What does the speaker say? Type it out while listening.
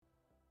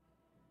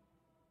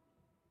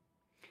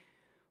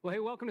Well, hey,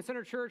 welcome to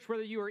Center Church.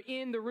 Whether you are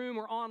in the room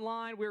or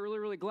online, we're really,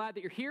 really glad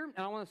that you're here.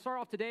 And I want to start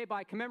off today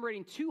by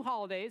commemorating two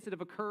holidays that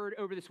have occurred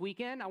over this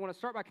weekend. I want to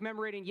start by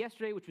commemorating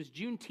yesterday, which was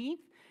Juneteenth,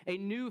 a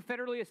new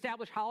federally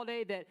established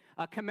holiday that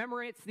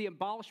commemorates the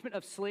abolishment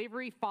of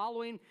slavery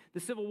following the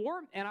Civil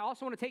War. And I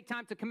also want to take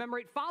time to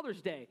commemorate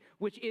Father's Day,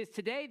 which is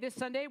today, this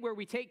Sunday, where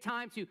we take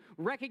time to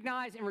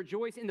recognize and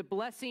rejoice in the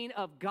blessing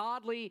of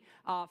godly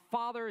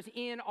fathers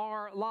in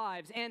our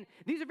lives. And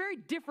these are very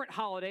different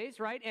holidays,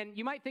 right? And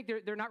you might think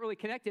they're not really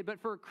connected.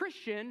 But for a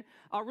Christian,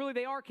 really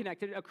they are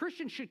connected. A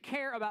Christian should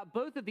care about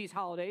both of these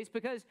holidays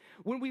because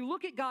when we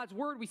look at God's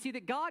word, we see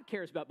that God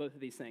cares about both of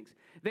these things.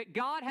 That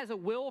God has a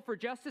will for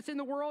justice in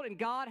the world and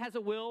God has a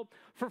will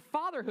for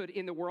fatherhood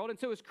in the world. And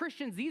so as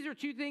Christians, these are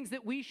two things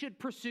that we should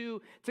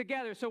pursue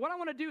together. So what I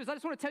want to do is I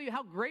just want to tell you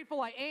how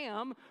grateful I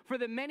am for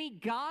the many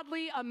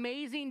godly,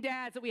 amazing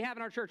dads that we have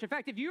in our church. In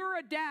fact, if you're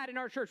a dad in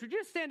our church, would you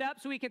just stand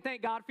up so we can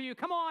thank God for you?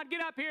 Come on, get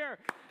up here.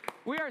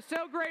 We are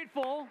so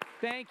grateful.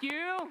 Thank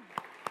you.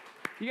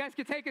 You guys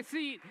can take a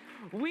seat.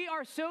 We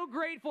are so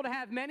grateful to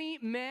have many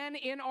men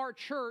in our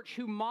church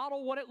who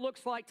model what it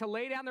looks like to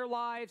lay down their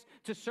lives,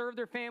 to serve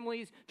their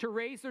families, to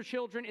raise their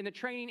children in the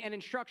training and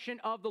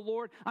instruction of the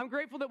Lord. I'm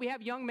grateful that we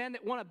have young men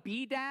that want to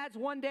be dads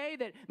one day,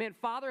 that, man,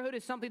 fatherhood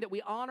is something that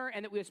we honor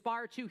and that we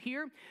aspire to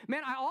here.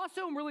 Man, I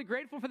also am really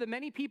grateful for the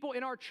many people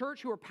in our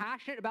church who are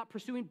passionate about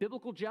pursuing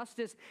biblical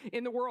justice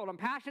in the world. I'm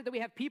passionate that we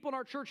have people in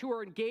our church who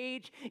are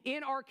engaged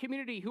in our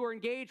community, who are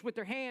engaged with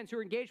their hands, who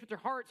are engaged with their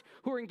hearts,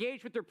 who are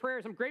engaged with their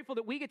prayers. I'm grateful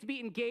that we get to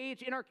be engaged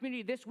in our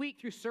community this week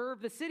through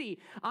Serve the City.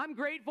 I'm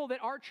grateful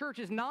that our church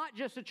is not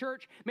just a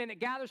church, man,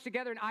 that gathers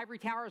together in ivory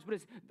towers, but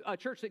is a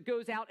church that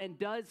goes out and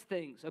does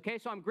things, okay?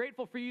 So I'm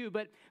grateful for you,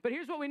 but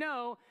here's what we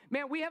know,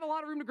 man, we have a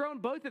lot of room to grow in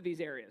both of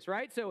these areas,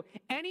 right? So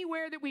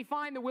anywhere that we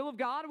find the will of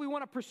God, we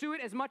want to pursue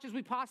it as much as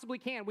we possibly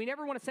can. We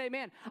never want to say,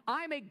 man,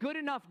 I'm a good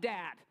enough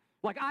dad.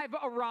 Like I've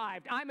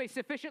arrived, I'm a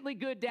sufficiently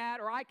good dad,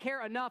 or I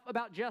care enough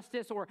about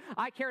justice, or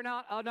I care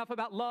not enough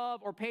about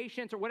love or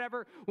patience or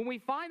whatever. When we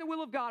find the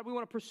will of God, we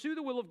want to pursue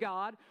the will of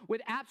God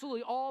with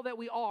absolutely all that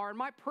we are. And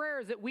my prayer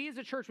is that we as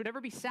a church would never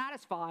be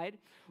satisfied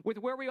with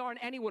where we are in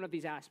any one of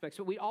these aspects.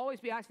 But we'd always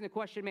be asking the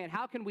question, man,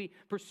 how can we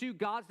pursue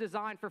God's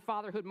design for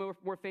fatherhood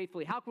more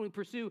faithfully? How can we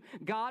pursue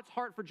God's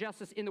heart for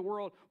justice in the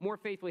world more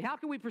faithfully? How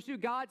can we pursue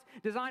God's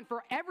design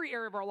for every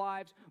area of our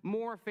lives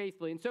more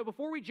faithfully? And so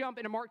before we jump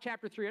into Mark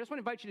chapter 3, I just want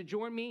to invite you to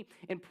join me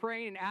in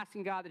praying and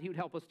asking God that he would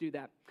help us do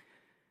that.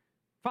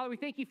 Father, we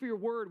thank you for your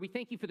word. We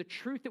thank you for the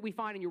truth that we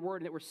find in your word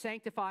and that we're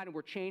sanctified and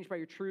we're changed by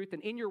your truth.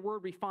 And in your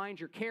word, we find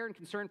your care and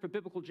concern for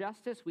biblical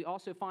justice. We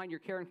also find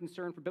your care and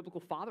concern for biblical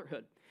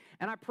fatherhood.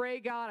 And I pray,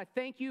 God, I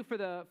thank you for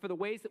the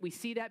ways that we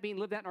see that being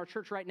lived out in our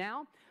church right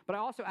now. But I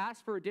also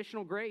ask for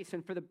additional grace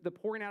and for the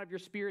pouring out of your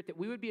spirit, that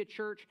we would be a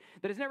church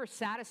that is never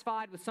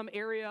satisfied with some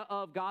area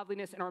of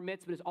godliness in our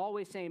midst, but is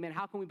always saying, man,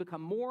 how can we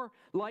become more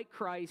like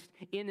Christ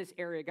in this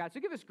area, God? So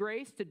give us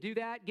grace to do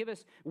that. Give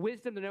us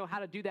wisdom to know how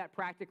to do that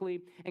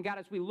practically. And God,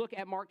 as we look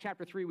at Mark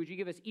chapter 3, would you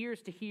give us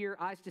ears to hear,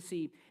 eyes to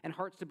see, and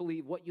hearts to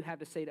believe what you have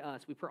to say to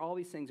us? We pray all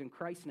these things in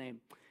Christ's name.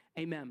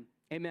 Amen.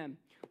 Amen.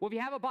 Well, if you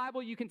have a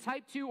Bible, you can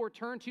type to or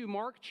turn to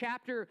Mark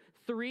chapter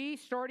 3,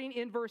 starting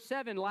in verse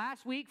 7.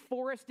 Last week,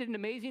 Forrest did an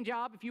amazing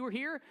job, if you were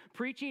here,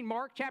 preaching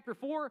Mark chapter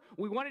 4.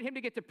 We wanted him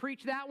to get to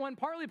preach that one,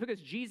 partly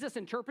because Jesus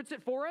interprets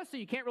it for us, so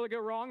you can't really go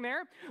wrong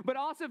there, but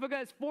also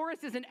because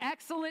Forrest is an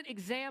excellent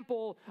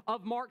example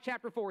of Mark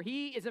chapter 4.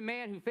 He is a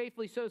man who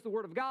faithfully sows the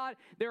word of God.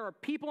 There are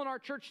people in our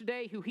church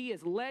today who he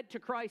has led to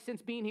Christ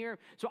since being here,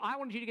 so I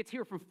wanted you to get to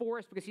hear from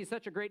Forrest because he's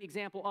such a great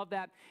example of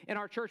that in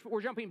our church. But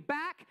we're jumping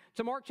back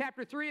to Mark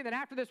chapter 3, and then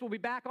after this, we'll be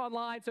back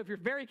online. So if you're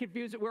very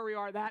confused at where we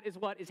are, that is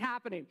what is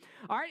happening.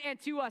 All right, and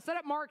to set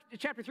up Mark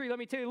chapter 3, let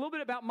me tell you a little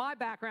bit about my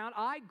background.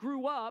 I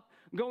grew up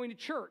going to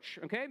church,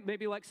 okay,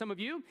 maybe like some of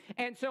you.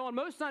 And so on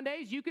most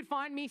Sundays, you could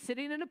find me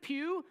sitting in a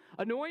pew,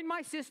 annoying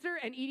my sister,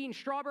 and eating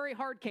strawberry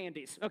hard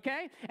candies,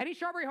 okay? Any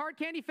strawberry hard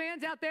candy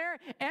fans out there?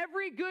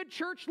 Every good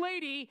church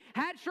lady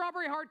had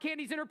strawberry hard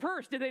candies in her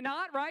purse, did they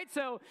not, right?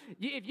 So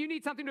if you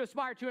need something to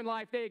aspire to in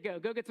life, there you go.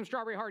 Go get some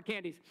strawberry hard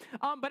candies.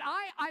 But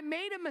I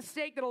made a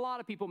mistake that a lot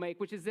of people make,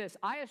 which is this.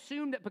 I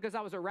assumed that because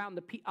I was around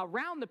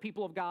the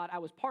people of God, I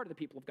was part of the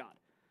people of God.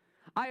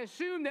 I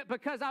assumed that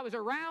because I was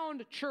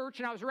around church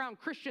and I was around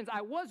Christians,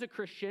 I was a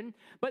Christian,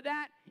 but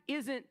that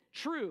isn't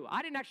true.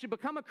 I didn't actually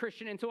become a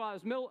Christian until I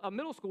was a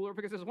middle schooler,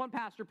 because as one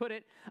pastor put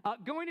it,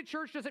 going to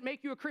church doesn't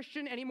make you a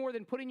Christian any more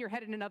than putting your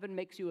head in an oven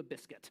makes you a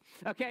biscuit.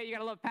 Okay, you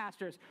gotta love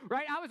pastors,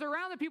 right? I was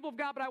around the people of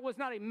God, but I was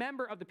not a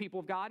member of the people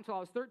of God until I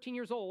was 13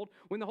 years old,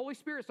 when the Holy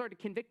Spirit started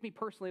to convict me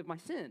personally of my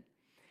sin.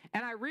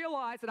 And I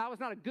realized that I was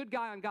not a good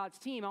guy on God's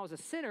team. I was a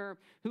sinner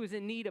who was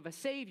in need of a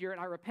Savior, and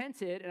I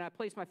repented, and I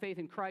placed my faith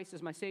in Christ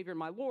as my Savior and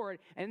my Lord,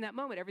 and in that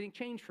moment, everything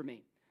changed for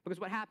me. Because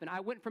what happened? I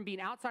went from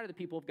being outside of the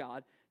people of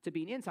God to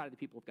being inside of the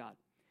people of God.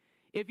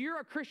 If you're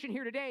a Christian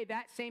here today,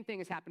 that same thing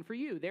has happened for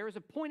you. There is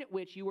a point at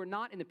which you were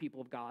not in the people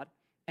of God,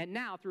 and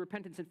now, through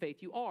repentance and faith,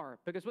 you are.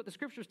 Because what the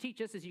Scriptures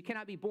teach us is you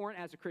cannot be born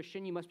as a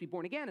Christian, you must be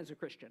born again as a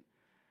Christian.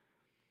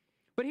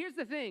 But here's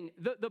the thing.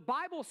 The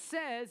Bible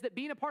says that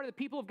being a part of the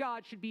people of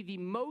God should be the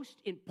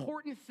most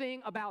important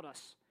thing about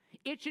us.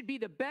 It should be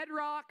the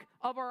bedrock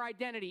of our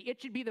identity.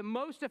 It should be the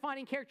most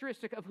defining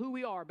characteristic of who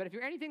we are. But if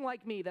you're anything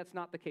like me, that's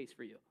not the case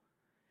for you.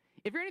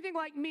 If you're anything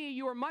like me,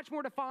 you are much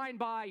more defined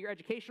by your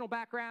educational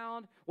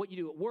background, what you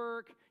do at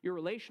work, your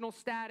relational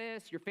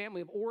status, your family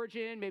of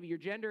origin, maybe your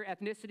gender,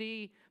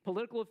 ethnicity,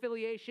 political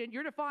affiliation.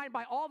 You're defined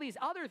by all these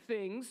other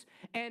things,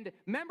 and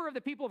member of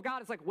the people of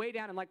God is like way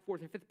down in like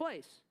 4th or 5th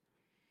place.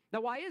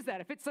 Now, why is that?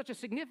 If it's such a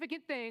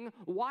significant thing,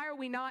 why are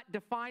we not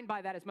defined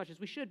by that as much as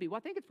we should be? Well, I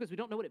think it's because we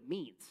don't know what it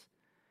means.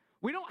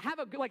 We don't have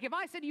like, if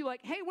I said to you,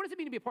 like, hey, what does it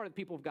mean to be a part of the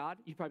people of God?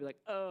 You'd probably be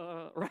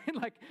like,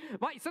 right?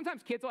 Like,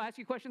 sometimes kids will ask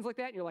you questions like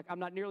that, and you're like, I'm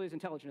not nearly as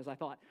intelligent as I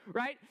thought,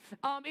 right?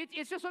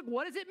 It's just like,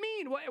 what does it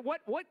mean?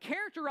 What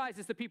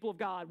characterizes the people of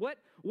God?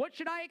 What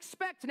should I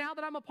expect now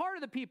that I'm a part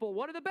of the people?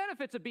 What are the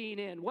benefits of being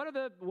in? What are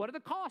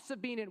the costs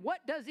of being in?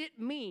 What does it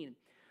mean?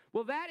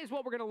 Well, that is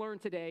what we're going to learn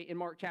today in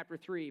Mark chapter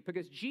 3,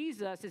 because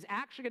Jesus is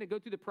actually going to go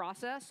through the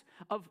process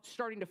of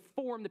starting to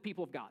form the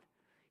people of God.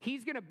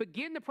 He's going to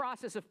begin the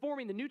process of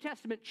forming the New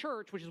Testament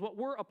church, which is what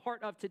we're a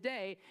part of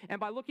today. And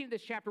by looking at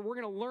this chapter, we're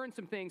going to learn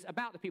some things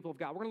about the people of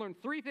God. We're going to learn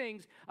 3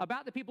 things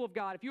about the people of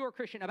God, if you are a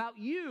Christian, about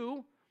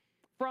you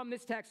from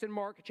this text in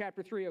Mark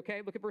chapter 3,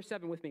 okay? Look at verse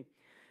 7 with me.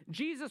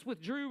 Jesus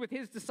withdrew with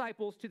his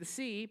disciples to the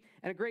sea,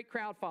 and a great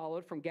crowd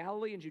followed from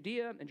Galilee and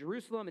Judea and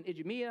Jerusalem and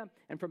Idumea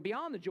and from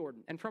beyond the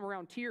Jordan and from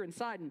around Tyre and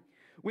Sidon.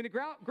 When the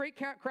great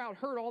crowd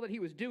heard all that he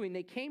was doing,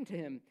 they came to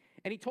him,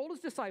 and he told his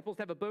disciples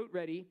to have a boat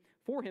ready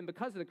for him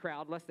because of the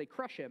crowd, lest they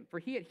crush him. For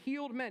he had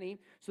healed many,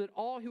 so that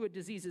all who had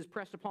diseases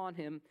pressed upon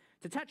him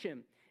to touch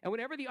him. And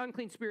whenever the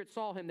unclean spirits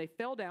saw him, they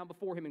fell down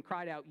before him and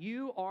cried out,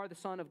 "You are the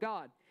Son of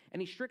God."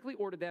 And he strictly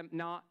ordered them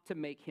not to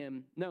make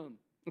him known.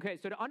 Okay,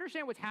 so to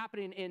understand what's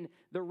happening in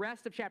the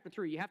rest of chapter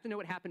 3, you have to know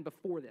what happened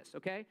before this,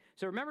 okay?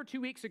 So remember 2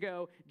 weeks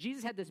ago,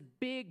 Jesus had this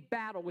big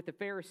battle with the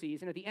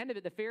Pharisees, and at the end of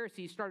it, the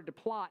Pharisees started to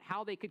plot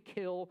how they could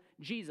kill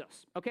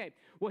Jesus. Okay,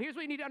 well, here's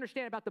what you need to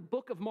understand about the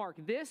book of Mark.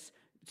 This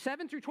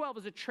 7 through 12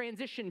 is a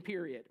transition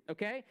period,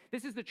 okay?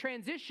 This is the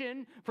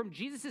transition from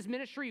Jesus'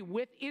 ministry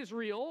with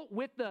Israel,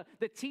 with the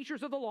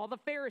teachers of the law, the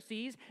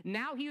Pharisees.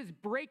 Now he is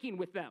breaking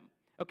with them.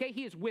 Okay,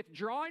 he is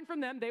withdrawing from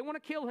them. They want to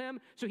kill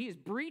him. So he is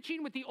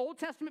breaching with the Old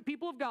Testament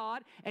people of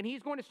God, and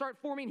he's going to start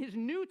forming his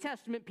New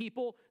Testament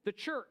people, the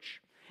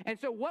church. And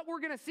so what we're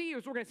going to see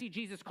is we're going to see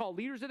Jesus call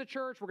leaders of the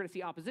church. We're going to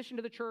see opposition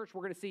to the church.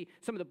 We're going to see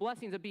some of the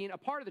blessings of being a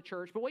part of the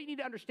church. But what you need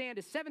to understand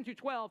is 7 through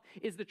 12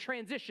 is the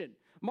transition.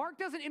 Mark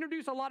doesn't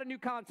introduce a lot of new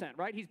content,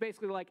 right? He's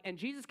basically like, and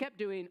Jesus kept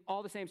doing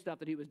all the same stuff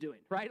that he was doing,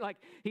 right? Like,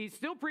 he's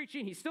still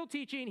preaching, he's still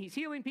teaching, he's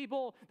healing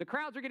people, the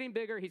crowds are getting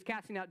bigger, he's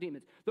casting out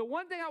demons. The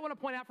one thing I want to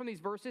point out from these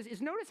verses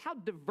is notice how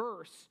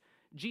diverse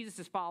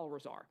Jesus'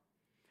 followers are.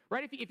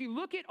 Right? If you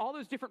look at all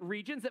those different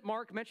regions that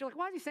Mark mentioned, like,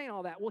 why is he saying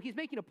all that? Well, he's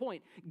making a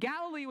point.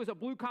 Galilee was a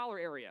blue-collar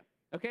area,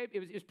 okay?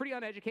 It was pretty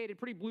uneducated,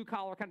 pretty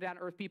blue-collar, kind of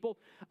down-to-earth people.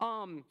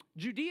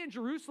 Judea and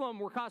Jerusalem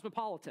were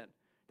cosmopolitan.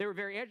 They were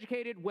very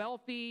educated,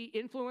 wealthy,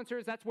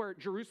 influencers. That's where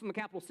Jerusalem, the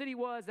capital city,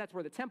 was. That's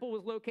where the temple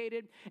was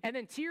located. And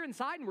then Tyre and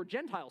Sidon were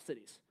Gentile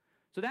cities.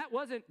 So that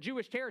wasn't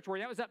Jewish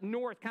territory. That was up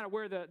north, kind of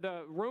where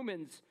the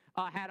Romans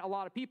had a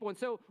lot of people. And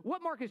so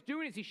what Mark is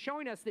doing is he's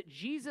showing us that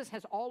Jesus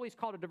has always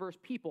called a diverse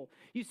people.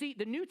 You see,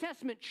 the New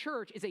Testament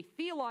church is a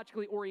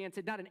theologically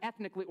oriented, not an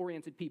ethnically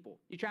oriented people.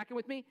 You tracking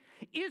with me?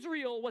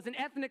 Israel was an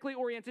ethnically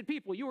oriented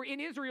people. You were in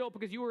Israel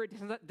because you were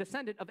a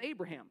descendant of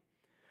Abraham.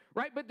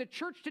 Right? But the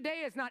church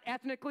today is not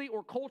ethnically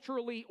or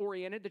culturally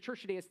oriented. The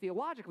church today is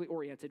theologically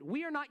oriented.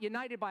 We are not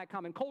united by a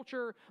common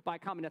culture, by a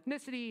common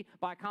ethnicity,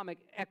 by a common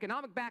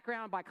economic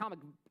background, by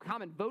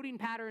common voting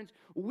patterns.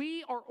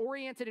 We are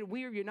oriented and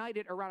we are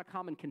united around a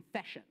common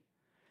confession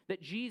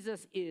that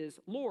Jesus is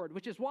Lord,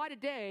 which is why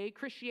today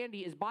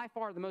Christianity is by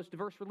far the most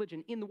diverse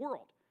religion in the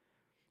world.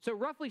 So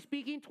roughly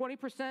speaking,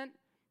 20%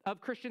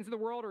 of Christians in the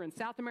world are in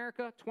South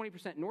America,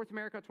 20% in North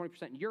America,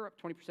 20% in Europe,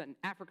 20% in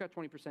Africa,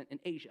 20% in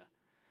Asia.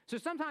 So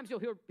sometimes you'll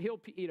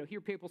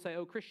hear people say,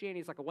 oh, Christianity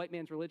is like a white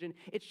man's religion.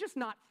 It's just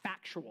not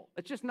factual.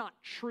 It's just not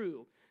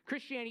true.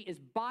 Christianity is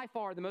by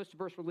far the most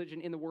diverse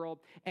religion in the world,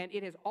 and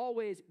it has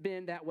always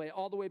been that way,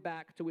 all the way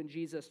back to when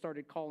Jesus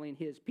started calling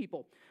his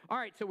people. All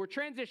right, so we're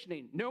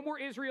transitioning. No more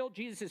Israel.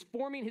 Jesus is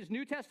forming his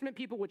New Testament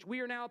people, which we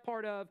are now a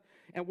part of,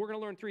 and we're going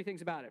to learn 3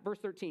 things about it. Verse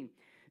 13,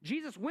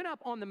 Jesus went up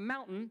on the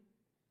mountain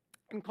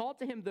and called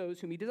to him those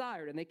whom he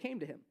desired, and they came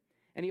to him.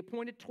 And he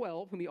appointed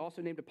 12, whom he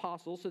also named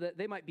apostles, so that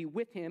they might be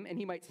with him, and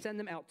he might send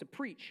them out to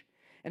preach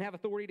and have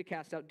authority to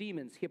cast out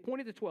demons. He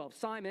appointed the 12,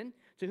 Simon,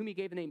 to whom he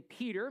gave the name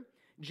Peter,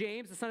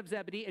 James, the son of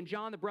Zebedee, and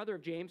John, the brother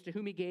of James, to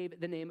whom he gave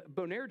the name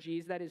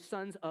Boanerges, that is,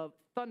 sons of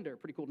thunder,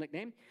 pretty cool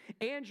nickname,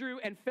 Andrew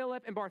and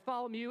Philip and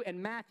Bartholomew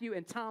and Matthew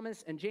and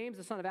Thomas and James,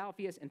 the son of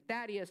Alphaeus and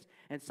Thaddeus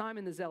and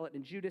Simon the Zealot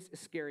and Judas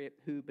Iscariot,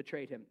 who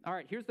betrayed him. All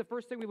right, here's the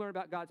first thing we learn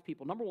about God's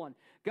people. Number 1,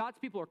 God's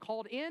people are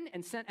called in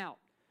and sent out.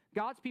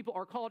 God's people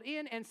are called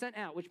in and sent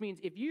out, which means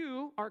if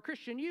you are a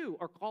Christian, you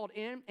are called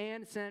in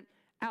and sent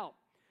out.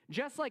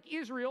 Just like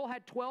Israel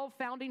had 12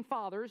 founding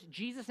fathers,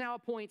 Jesus now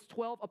appoints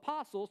 12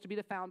 apostles to be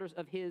the founders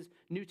of his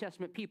New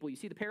Testament people. You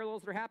see the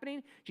parallels that are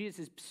happening?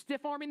 Jesus is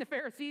stiff-arming the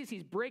Pharisees,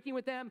 he's breaking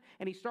with them,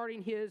 and he's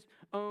starting his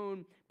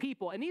own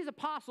people. And these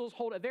apostles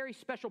hold a very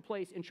special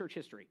place in church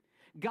history.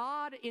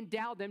 God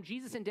endowed them,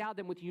 Jesus endowed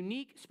them with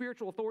unique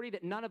spiritual authority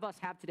that none of us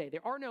have today.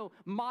 There are no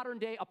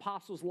modern-day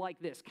apostles like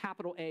this,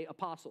 capital A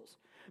apostles.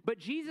 But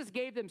Jesus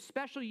gave them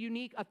special,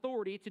 unique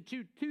authority to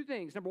do two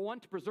things. Number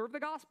one, to preserve the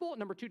gospel.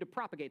 Number two, to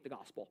propagate the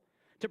gospel.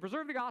 To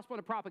preserve the gospel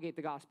and to propagate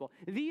the gospel.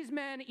 These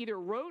men either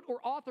wrote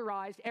or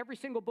authorized every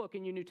single book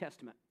in your New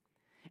Testament.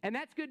 And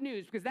that's good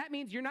news, because that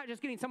means you're not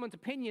just getting someone's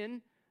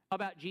opinion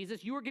about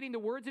Jesus. You are getting the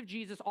words of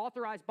Jesus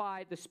authorized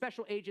by the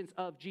special agents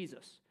of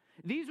Jesus.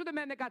 These were the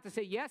men that got to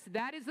say, yes,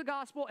 that is the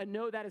gospel, and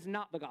no, that is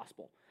not the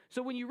gospel.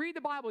 So when you read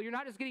the Bible, you're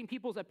not just getting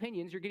people's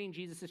opinions, you're getting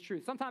Jesus'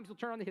 truth. Sometimes they'll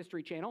turn on the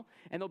History Channel,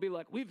 and they'll be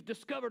like, we've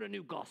discovered a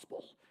new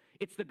gospel.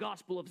 It's the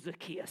gospel of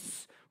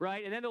Zacchaeus,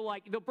 right? And then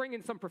they'll bring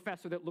in some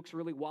professor that looks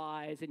really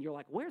wise, and you're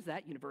like, where's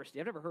that university?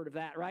 I've never heard of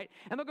that, right?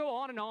 And they'll go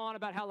on and on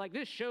about how,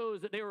 this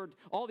shows that there were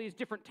all these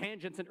different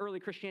tangents in early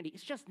Christianity.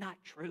 It's just not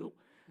true.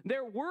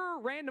 There were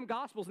random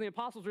gospels, and the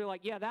apostles were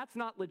like, yeah, that's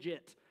not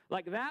legit.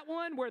 Like that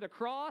one where the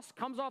cross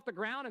comes off the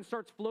ground and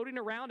starts floating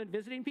around and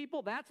visiting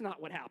people, that's not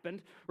what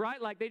happened,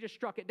 right? Like they just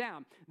struck it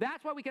down.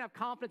 That's why we can have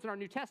confidence in our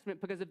New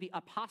Testament, because of the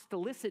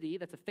apostolicity,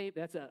 that's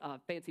a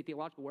fancy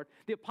theological word,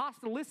 the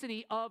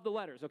apostolicity of the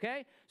letters,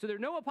 okay? So there are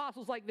no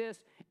apostles like this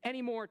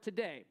anymore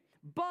today.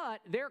 But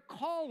their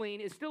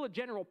calling is still a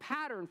general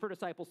pattern for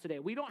disciples today.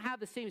 We don't have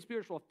the same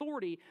spiritual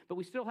authority, but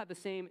we still have the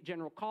same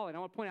general calling. I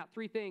want to point out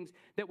three things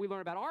that we learn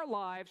about our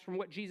lives from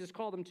what Jesus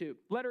called them to.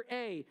 Letter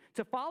A,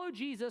 to follow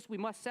Jesus, we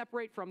must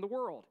separate from the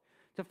world.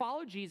 To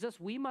follow Jesus,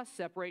 we must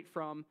separate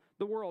from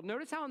the world.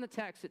 Notice how in the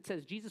text it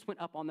says Jesus went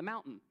up on the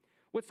mountain.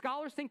 What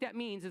scholars think that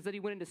means is that he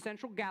went into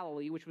central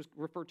Galilee, which was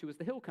referred to as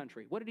the hill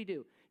country. What did he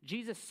do?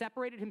 Jesus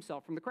separated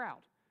himself from the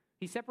crowd.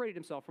 He separated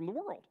himself from the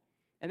world.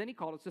 And then he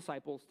called his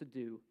disciples to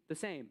do the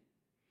same.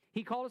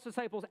 He called his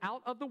disciples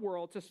out of the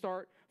world to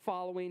start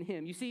following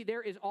him. You see,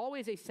 there is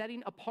always a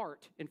setting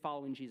apart in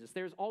following Jesus.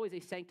 There's always a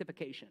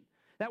sanctification.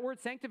 That word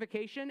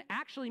sanctification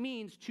actually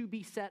means to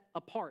be set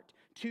apart,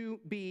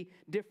 to be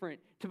different.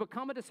 To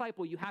become a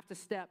disciple, you have to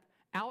step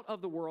out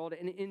of the world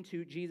and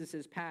into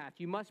Jesus' path.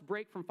 You must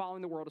break from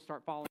following the world to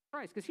start following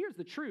Christ. Because here's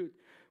the truth.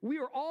 We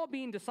are all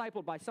being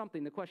discipled by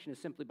something. The question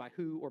is simply by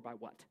who or by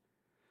what.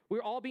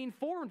 We're all being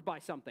formed by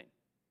something.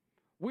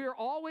 We are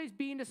always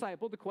being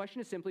discipled. The question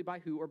is simply by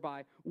who or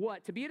by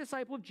what. To be a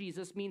disciple of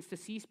Jesus means to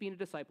cease being a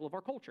disciple of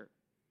our culture.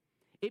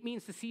 It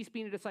means to cease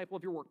being a disciple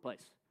of your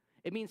workplace.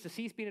 It means to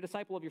cease being a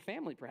disciple of your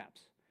family,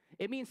 perhaps.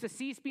 It means to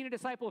cease being a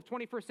disciple of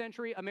 21st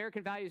century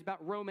American values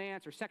about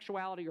romance or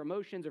sexuality or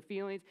emotions or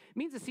feelings. It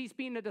means to cease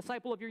being a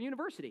disciple of your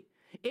university.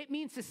 It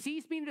means to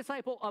cease being a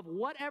disciple of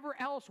whatever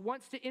else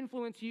wants to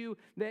influence you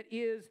that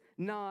is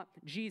not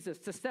Jesus.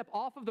 To step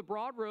off of the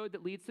broad road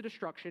that leads to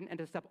destruction and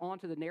to step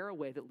onto the narrow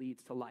way that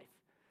leads to life.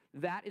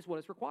 That is what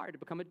is required to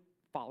become a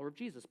follower of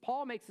Jesus.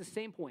 Paul makes the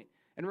same point.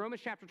 In Romans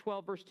chapter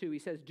 12, verse 2, he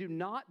says, do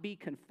not be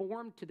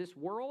conformed to this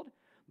world,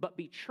 but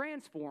be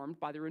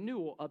transformed by the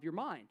renewal of your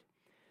mind.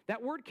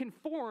 That word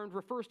conformed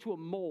refers to a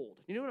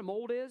mold. You know what a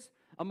mold is?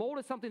 A mold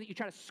is something that you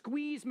try to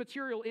squeeze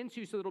material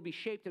into so that it'll be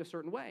shaped in a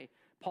certain way.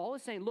 Paul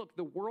is saying, look,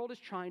 the world is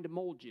trying to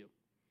mold you.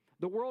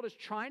 The world is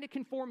trying to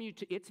conform you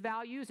to its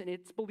values and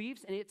its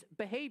beliefs and its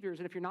behaviors,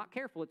 and if you're not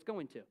careful, it's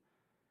going to.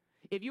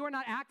 If you are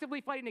not actively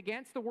fighting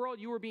against the world,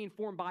 you are being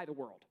formed by the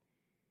world.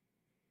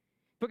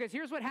 Because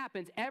here's what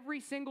happens.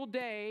 Every single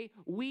day,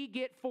 we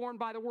get formed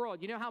by the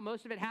world. You know how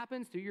most of it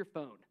happens? Through your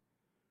phone.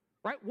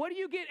 Right? What do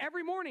you get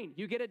every morning?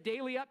 You get a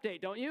daily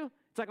update, don't you?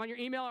 It's like on your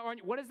email. Or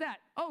what is that?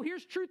 Oh,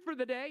 here's truth for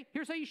the day.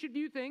 Here's how you should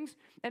view things.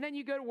 And then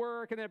you go to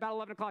work, and then about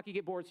 11 o'clock, you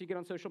get bored, so you get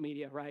on social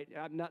media, right?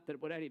 Not that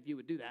any of you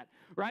would do that,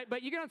 right?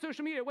 But you get on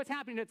social media. What's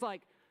happening? It's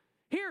like,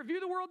 here, view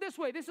the world this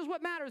way. This is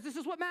what matters. This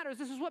is what matters.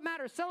 This is what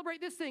matters. Celebrate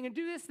this thing and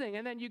do this thing.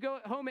 And then you go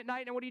home at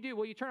night, and what do?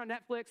 Well, you turn on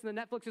Netflix, and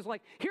then Netflix is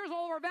like, here's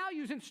all of our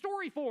values in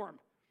story form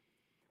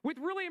with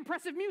really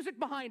impressive music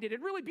behind it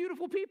and really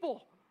beautiful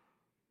people.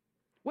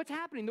 What's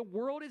happening? The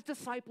world is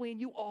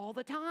discipling you all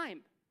the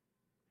time.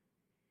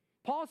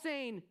 Paul's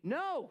saying,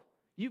 no,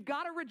 you've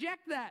got to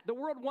reject that. The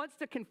world wants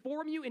to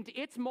conform you into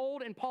its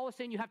mold, and Paul is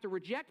saying you have to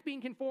reject being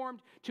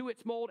conformed to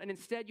its mold, and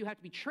instead you have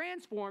to be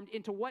transformed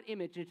into what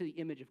image? Into the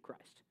image of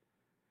Christ.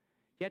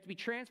 You have to be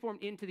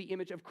transformed into the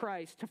image of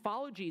Christ. To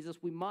follow Jesus,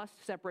 we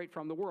must separate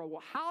from the world.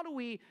 Well, how do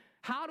we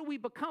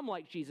become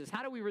like Jesus?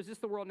 How do we resist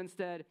the world and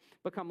instead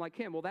become like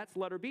him? Well, that's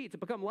letter B. To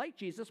become like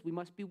Jesus, we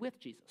must be with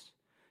Jesus.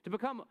 To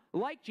become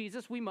like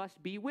Jesus, we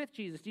must be with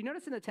Jesus. Do you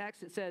notice in the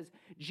text it says,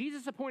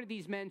 Jesus appointed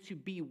these men to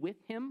be with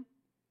him?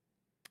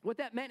 What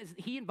that meant is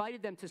that he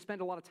invited them to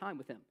spend a lot of time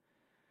with him.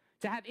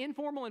 To have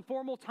informal and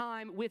formal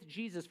time with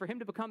Jesus, for him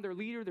to become their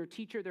leader, their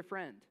teacher, their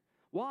friend.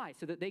 Why?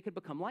 So that they could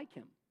become like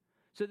him.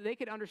 So that they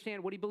could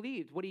understand what he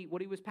believed, what he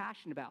was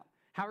passionate about,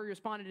 how he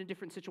responded in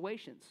different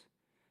situations,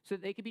 so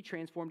that they could be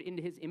transformed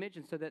into his image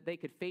and so that they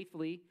could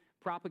faithfully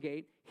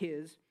propagate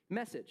his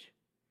message.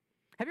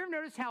 Have you ever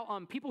noticed how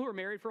people who are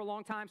married for a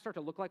long time start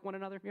to look like one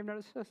another? You ever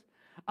noticed this?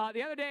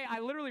 The other day, I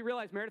literally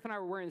realized Meredith and I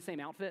were wearing the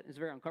same outfit. It's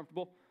very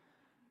uncomfortable.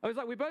 I was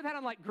like, we both had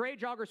on like gray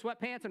jogger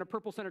sweatpants and a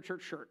purple Center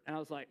Church shirt. And I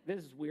was like,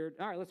 this is weird.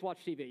 All right, let's watch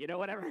TV,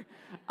 whatever.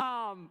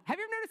 Have you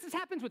ever noticed this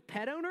happens with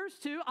pet owners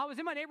too? I was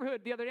in my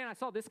neighborhood the other day and I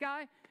saw this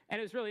guy and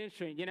it was really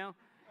interesting,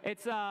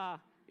 It's,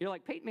 you're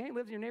like, Peyton Manning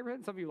lives in your neighborhood?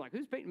 And some of you are like,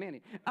 who's Peyton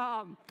Manning?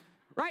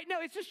 Right?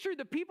 No, it's just true.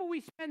 The people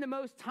we spend the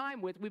most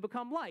time with, we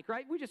become like,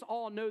 right? We just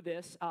all know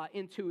this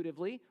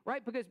intuitively,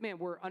 right? Because, man,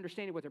 we're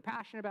understanding what they're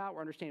passionate about.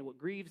 We're understanding what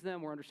grieves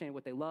them. We're understanding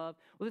what they love.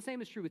 Well, the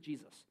same is true with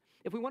Jesus.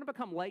 If we want to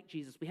become like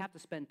Jesus, we have to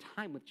spend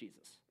time with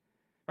Jesus,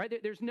 right?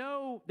 There's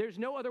no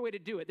other way to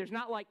do it. There's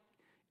not like,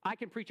 I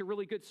can preach a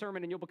really good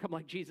sermon and you'll become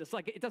like Jesus.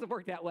 Like, it doesn't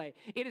work that way.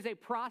 It is a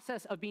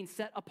process of being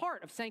set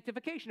apart, of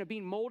sanctification, of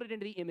being molded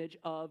into the image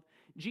of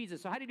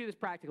Jesus. So how do you do this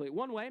practically?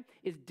 One way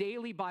is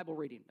daily Bible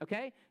reading,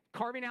 okay?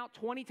 Carving out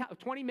 20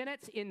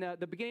 minutes in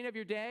the beginning of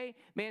your day,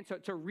 man,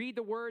 to read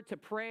the word, to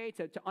pray,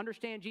 to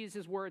understand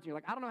Jesus' words. And you're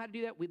like, I don't know how to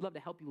do that. We'd love to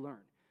help you learn.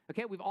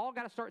 Okay, we've all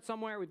got to start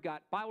somewhere. We've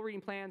got Bible reading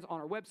plans on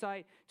our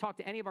website. Talk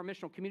to any of our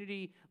missional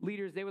community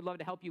leaders. They would love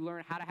to help you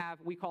learn how to have,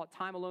 we call it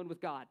time alone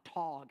with God,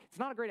 TALG. It's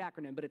not a great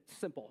acronym, but it's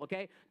simple,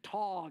 okay?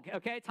 TALG,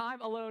 okay?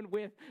 Time alone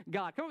with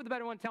God. Come up with a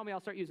better one. Tell me.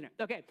 I'll start using it.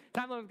 Okay,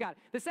 time alone with God.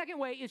 The second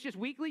way is just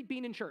weekly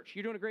being in church.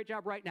 You're doing a great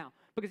job right now.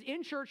 Because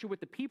in church, you're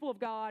with the people of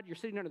God. You're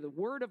sitting under the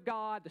word of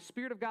God. The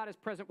Spirit of God is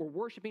present. We're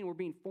worshiping. We're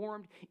being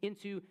formed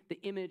into the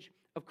image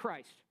of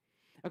Christ.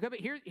 Okay, but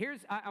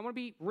I want to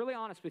be really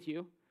honest with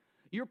you.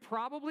 You're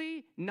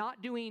probably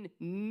not doing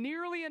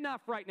nearly enough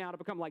right now to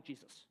become like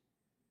Jesus.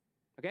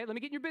 Okay, let me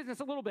get in your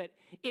business a little bit.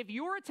 If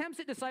your attempts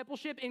at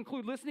discipleship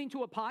include listening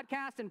to a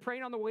podcast and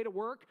praying on the way to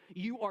work,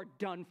 you are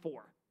done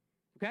for.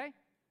 Okay?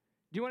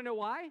 Do you want to know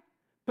why?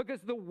 Because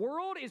the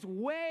world is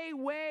way,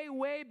 way,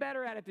 way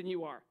better at it than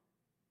you are.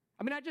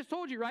 I mean, I just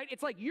told you, right?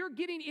 It's like you're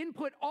getting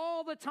input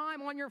all the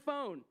time on your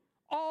phone.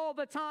 All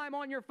the time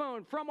on your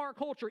phone from our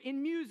culture,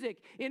 in music,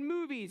 in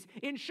movies,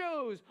 in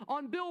shows,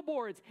 on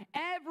billboards,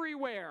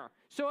 everywhere.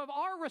 So if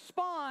our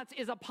response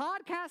is a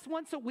podcast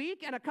once a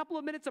week and a couple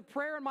of minutes of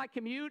prayer in my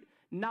commute,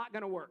 not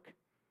going to work.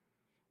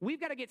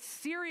 We've got to get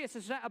serious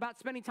about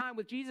spending time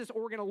with Jesus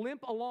or we're going to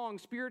limp along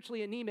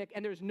spiritually anemic,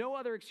 and there's no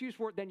other excuse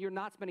for it than you're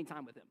not spending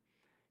time with him.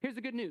 Here's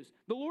the good news.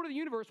 The Lord of the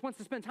universe wants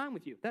to spend time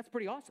with you. That's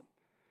pretty awesome,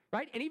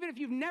 right? And even if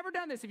you've never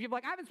done this, if you're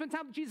like, I haven't spent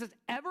time with Jesus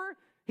ever,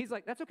 he's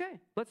like, that's okay.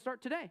 Let's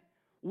start today.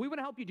 We want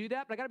to help you do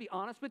that, but I got to be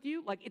honest with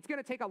you. Like, it's going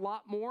to take a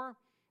lot more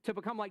to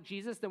become like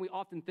Jesus than we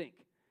often think.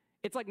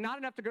 It's like not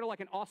enough to go to like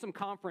an awesome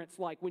conference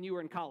like when you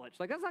were in college.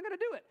 Like, that's not going to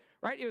do it,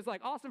 right? It was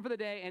like awesome for the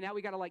day, and now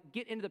we got to like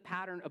get into the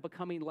pattern of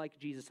becoming like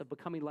Jesus, of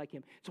becoming like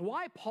him. It's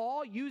why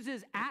Paul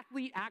uses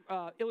athlete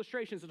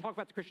illustrations to talk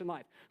about the Christian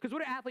life. Because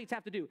what do athletes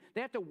have to do?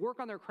 They have to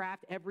work on their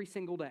craft every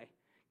single day.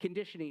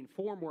 Conditioning,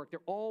 form work, they're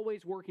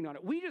always working on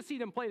it. We just see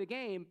them play the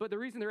game, but the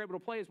reason they're able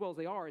to play as well as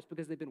they are is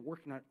because they've been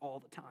working on it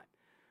all the time.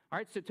 All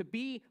right, so to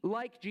be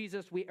like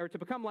Jesus, to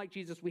become like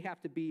Jesus, we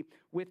have to be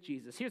with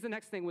Jesus. Here's the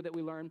next thing that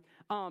we learn.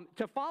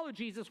 To follow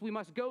Jesus, we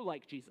must go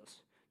like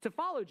Jesus. To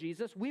follow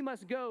Jesus, we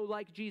must go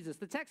like Jesus.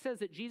 The text says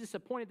that Jesus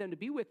appointed them to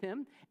be with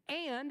him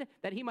and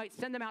that he might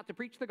send them out to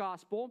preach the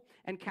gospel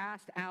and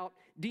cast out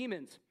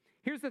demons.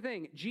 Here's the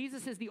thing.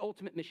 Jesus is the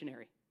ultimate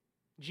missionary.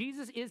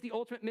 Jesus is the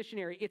ultimate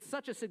missionary. It's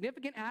such a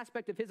significant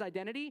aspect of his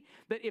identity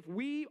that if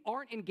we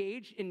aren't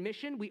engaged in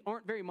mission, we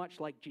aren't very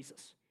much like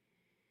Jesus.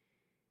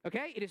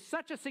 Okay? It is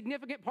such a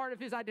significant part of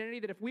his identity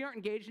that if we aren't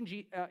engaged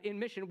in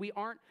mission, we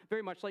aren't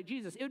very much like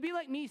Jesus. It would be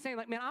like me saying,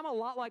 like, man, I'm a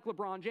lot like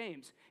LeBron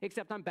James,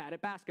 except I'm bad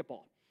at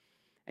basketball.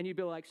 And you'd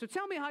be like, so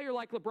tell me how you're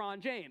like LeBron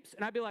James.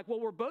 And I'd be like,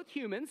 well, we're both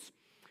humans.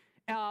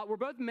 We're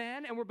both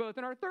men, and we're both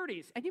in our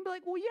 30s. And you'd be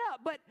like, well, yeah,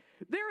 but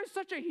there is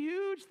such a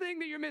huge thing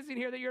that you're missing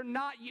here that you're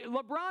not.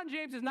 LeBron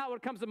James is not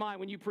what comes to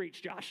mind when you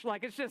preach, Josh.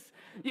 Like, it's just,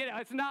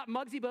 it's not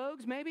Muggsy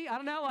Bogues, maybe? I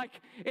don't know.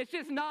 Like, it's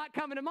just not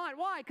coming to mind.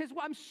 Why? Because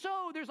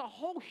there's a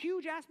whole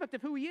huge aspect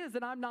of who he is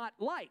that I'm not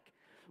like.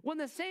 Well, in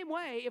the same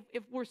way,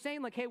 if we're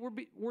saying, like, hey,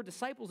 we're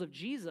disciples of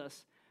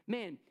Jesus,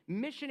 man,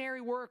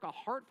 missionary work, a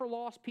heart for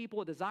lost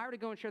people, a desire to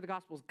go and share the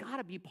gospel has got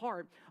to be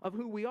part of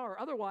who we are.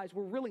 Otherwise,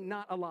 we're really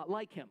not a lot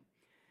like him.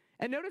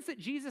 And notice that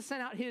Jesus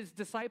sent out his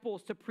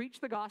disciples to preach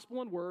the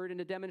gospel in word and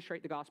to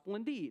demonstrate the gospel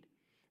in deed,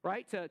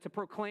 right? To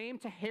proclaim,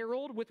 to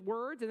herald with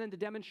words, and then to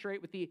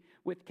demonstrate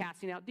with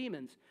casting out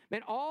demons.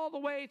 Man, all the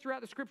way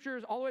throughout the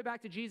scriptures, all the way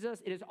back to Jesus,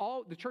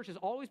 the church has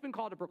always been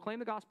called to proclaim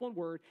the gospel in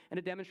word and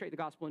to demonstrate the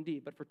gospel in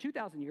deed. But for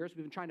 2,000 years,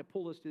 we've been trying to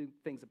pull those two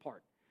things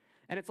apart.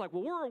 And it's like,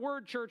 well, we're a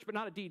word church, but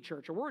not a deed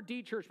church. Or we're a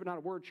deed church, but not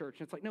a word church.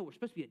 And it's like, no, we're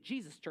supposed to be a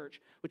Jesus church,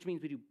 which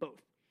means we do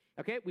both.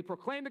 Okay? We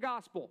proclaim the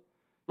gospel.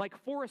 Like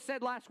Forrest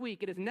said last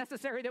week, it is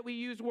necessary that we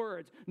use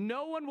words.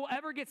 No one will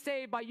ever get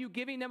saved by you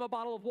giving them a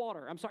bottle of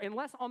water. I'm sorry,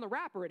 unless on the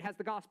wrapper it has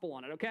the gospel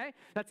on it, okay?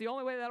 That's the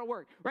only way that'll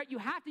work, right? You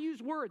have to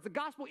use words. The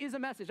gospel is a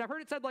message. I've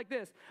heard it said like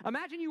this.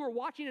 Imagine you were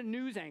watching a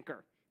news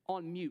anchor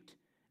on mute,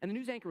 and the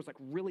news anchor was like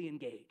really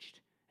engaged.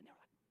 And they were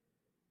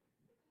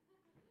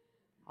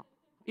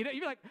like, You know,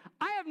 you're like,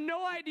 I have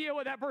no idea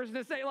what that person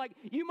is saying. Like,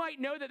 you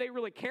might know that they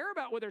really care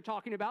about what they're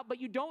talking about,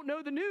 but you don't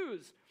know the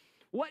news.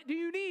 What do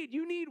you need?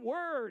 You need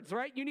words,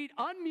 right? You need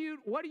unmute.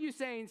 What are you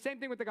saying?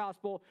 Same thing with the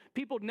gospel.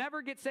 People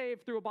never get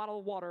saved through a bottle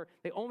of water.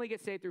 They only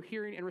get saved through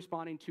hearing and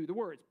responding to the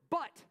words.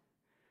 But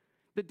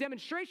the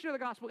demonstration of the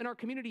gospel in our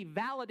community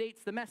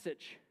validates the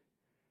message,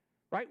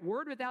 right?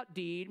 Word without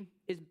deed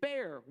is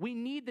bare. We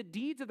need the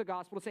deeds of the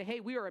gospel to say,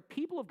 hey, we are a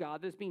people of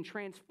God that is being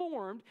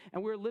transformed,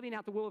 and we're living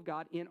out the will of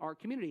God in our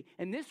community.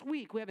 And this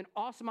week, we have an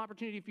awesome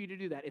opportunity for you to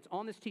do that. It's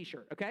on this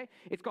t-shirt, okay?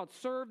 It's called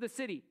Serve the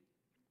City.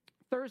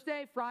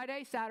 Thursday,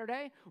 Friday,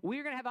 Saturday,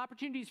 we're going to have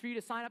opportunities for you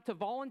to sign up to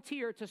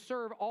volunteer to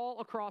serve all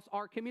across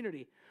our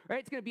community. Right?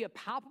 It's going to be a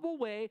palpable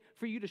way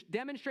for you to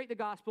demonstrate the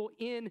gospel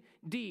in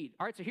deed.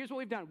 All right, so here's what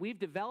we've done. We've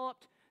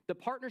developed the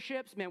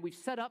partnerships. Man, we've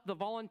set up the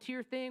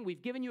volunteer thing.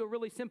 We've given you a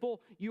really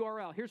simple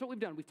URL. Here's what we've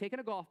done. We've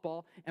taken a golf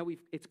ball, and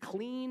it's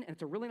clean, and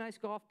it's a really nice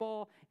golf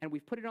ball, and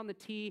we've put it on the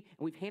tee,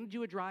 and we've handed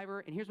you a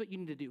driver, and here's what you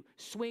need to do.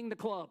 Swing the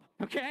club,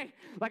 okay?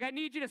 Like, I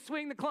need you to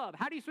swing the club.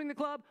 How do you swing the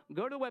club?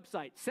 Go to the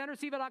website,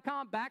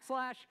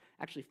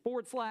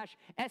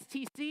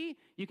 centercva.com/STC.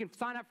 You can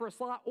sign up for a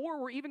slot,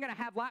 or we're even going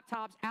to have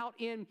laptops out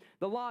in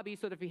the lobby,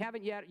 so that if you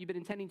haven't yet, you've been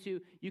intending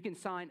to, you can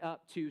sign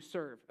up to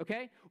serve,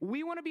 okay?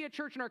 We want to be a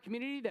church in our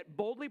community that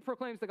boldly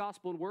proclaims the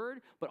gospel in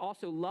word, but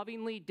also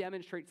lovingly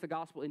demonstrates the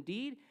gospel in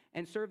deed,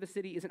 and Serve the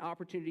City is an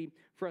opportunity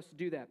for us to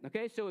do that,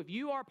 okay? So if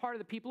you are part of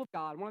the people of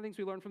God, one of the things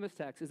we learned from this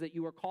text is that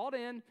you are called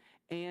in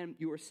and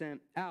you are sent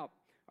out.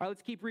 All right,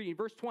 let's keep reading.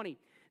 Verse 20.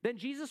 Then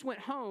Jesus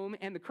went home,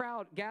 and the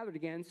crowd gathered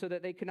again so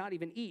that they could not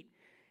even eat.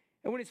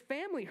 And when his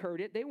family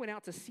heard it, they went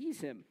out to seize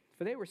him,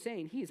 for they were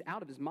saying, he is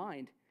out of his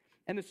mind.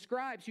 And the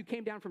scribes who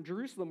came down from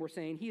Jerusalem were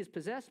saying, he is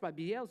possessed by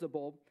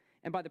Beelzebul,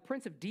 and by the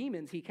prince of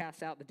demons he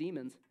casts out the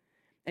demons.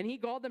 And he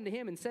called them to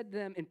him and said to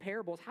them in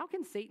parables, how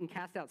can Satan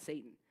cast out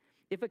Satan?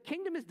 If a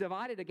kingdom is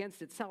divided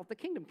against itself, the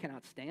kingdom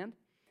cannot stand.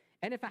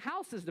 And if a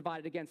house is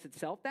divided against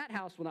itself, that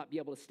house will not be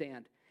able to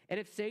stand. And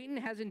if Satan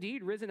has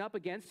indeed risen up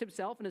against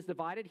himself and is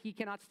divided, he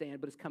cannot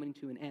stand, but is coming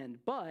to an end.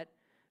 But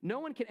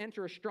no one can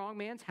enter a strong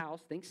man's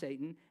house, thinks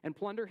Satan, and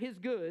plunder his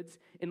goods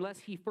unless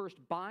he first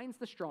binds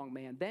the strong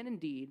man. Then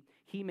indeed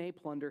he may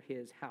plunder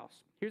his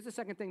house. Here's the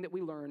second thing that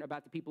we learn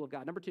about the people of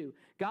God. Number 2,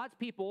 God's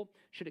people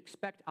should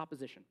expect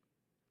opposition.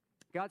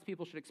 God's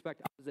people should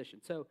expect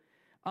opposition. So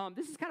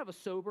this is kind of a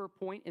sober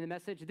point in the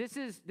message. This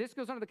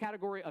goes under the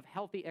category of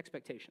healthy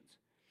expectations.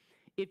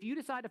 If you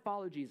decide to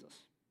follow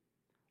Jesus,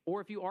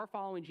 or if you are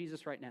following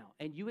Jesus right now,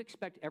 and you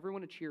expect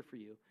everyone to cheer for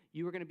you,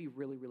 you are going to be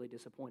really, really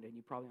disappointed, and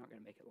you probably aren't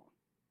going to make it long.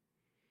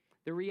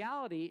 The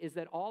reality is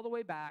that all the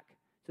way back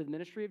to the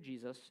ministry of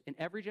Jesus, in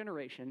every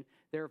generation,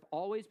 there have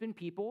always been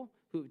people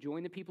who have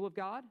joined the people of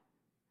God,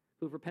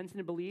 who have repented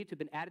and believed, who have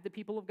been added to the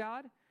people of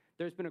God.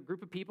 There's been a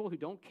group of people who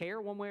don't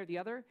care one way or the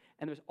other,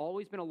 and there's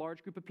always been a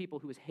large group of people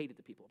who has hated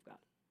the people of God,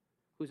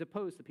 who has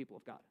opposed the people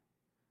of God,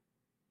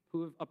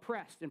 who have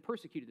oppressed and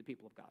persecuted the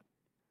people of God.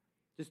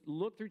 Just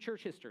look through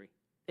church history.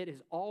 It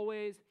has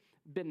always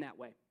been that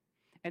way.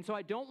 And so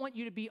I don't want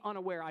you to be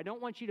unaware. I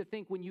don't want you to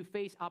think when you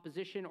face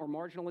opposition or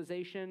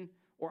marginalization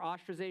or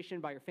ostracization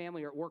by your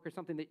family or at work or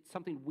something that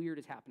something weird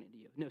is happening to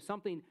you. No,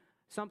 something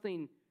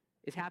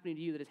is happening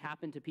to you that has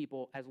happened to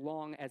people as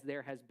long as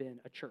there has been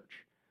a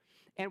church.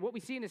 And what we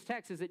see in this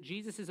text is that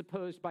Jesus is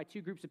opposed by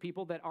two groups of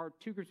people that are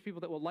two groups of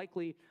people that will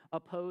likely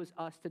oppose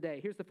us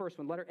today. Here's the first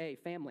one, letter A,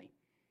 family.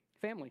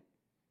 Family.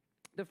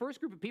 The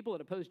first group of people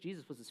that opposed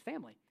Jesus was his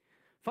family.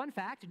 Fun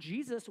fact,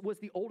 Jesus was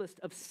the oldest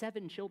of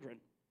 7 children.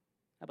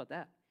 How about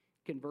that?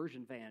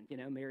 Conversion van,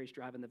 Mary's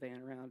driving the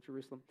van around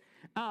Jerusalem.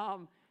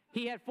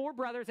 He had 4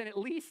 brothers and at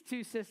least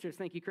 2 sisters.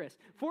 Thank you, Chris.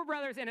 4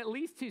 brothers and at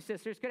least 2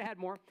 sisters. Could have had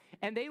more.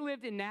 And they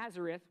lived in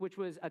Nazareth, which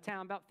was a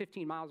town about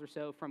 15 miles or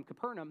so from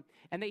Capernaum.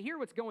 And they hear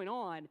what's going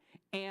on.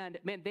 And,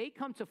 man, they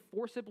come to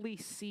forcibly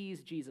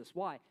seize Jesus.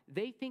 Why?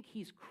 They think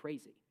he's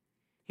crazy.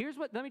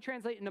 Let me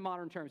translate into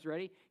modern terms.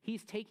 Ready?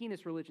 He's taking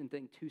this religion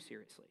thing too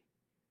seriously.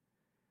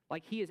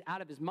 Like, he is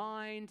out of his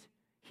mind.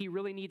 He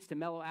really needs to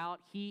mellow out.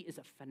 He is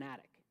a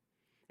fanatic.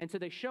 And so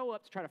they show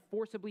up to try to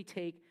forcibly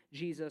take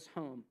Jesus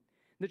home.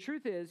 The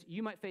truth is,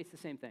 you might face the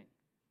same thing.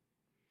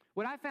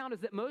 What I found is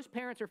that most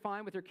parents are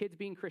fine with their kids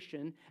being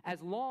Christian as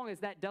long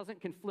as that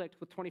doesn't conflict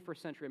with 21st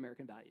century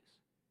American values.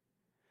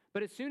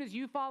 But as soon as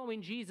you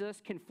following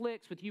Jesus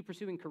conflicts with you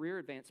pursuing career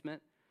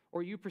advancement,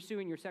 or you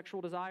pursuing your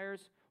sexual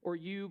desires, or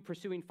you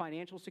pursuing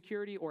financial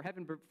security, or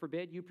heaven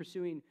forbid, you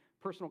pursuing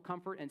personal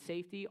comfort and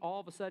safety, all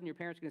of a sudden your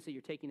parents are going to say,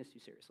 you're taking this too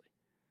seriously.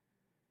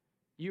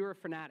 You're a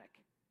fanatic.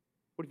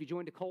 What if you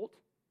joined a cult?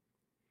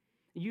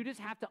 You just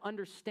have to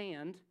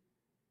understand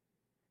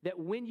that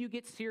when you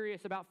get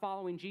serious about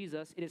following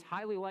Jesus, it is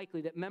highly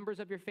likely that members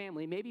of your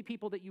family, maybe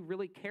people that you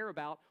really care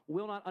about,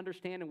 will not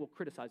understand and will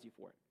criticize you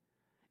for it.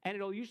 And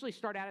it'll usually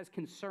start out as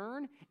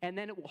concern, and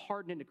then it will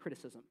harden into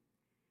criticism.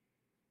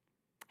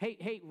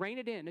 Hey, rein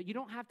it in. You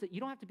don't have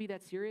to be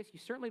that serious. You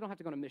certainly don't have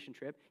to go on a mission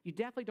trip. You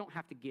definitely don't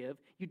have to give.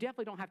 You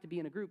definitely don't have to be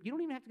in a group. You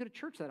don't even have to go to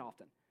church that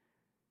often.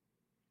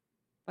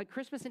 Like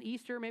Christmas and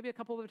Easter, maybe a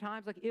couple of other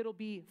times, like it'll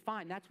be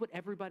fine. That's what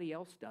everybody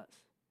else does.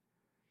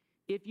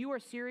 if you are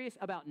serious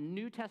about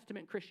New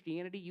Testament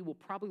Christianity, you will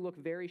probably look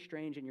very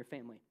strange in your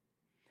family.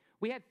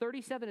 We had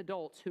 37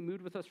 adults who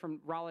moved with us from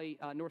Raleigh,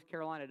 North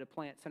Carolina to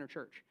plant Center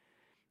Church.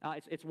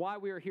 It's why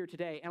we are here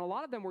today. And a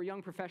lot of them were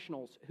young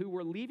professionals who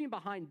were leaving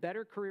behind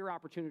better career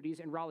opportunities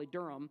in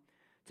Raleigh-Durham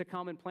to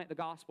come and plant the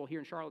gospel here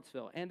in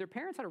Charlottesville. And their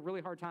parents had a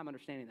really hard time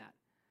understanding that.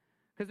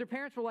 Because their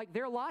parents were like,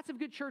 there are lots of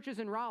good churches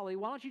in Raleigh.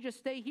 Why don't you just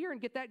stay here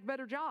and get that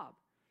better job?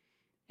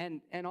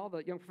 And all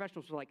the young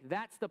professionals were like,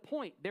 that's the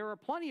point. There are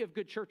plenty of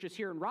good churches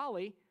here in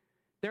Raleigh.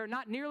 There are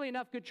not nearly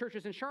enough good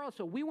churches in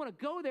Charlottesville. We want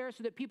to go there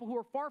so that people who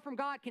are far from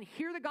God can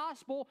hear the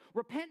gospel,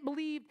 repent,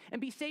 believe,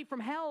 and be saved from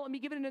hell and be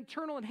given an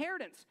eternal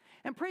inheritance.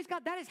 And praise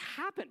God, that has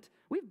happened.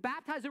 We've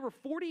baptized over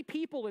 40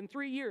 people in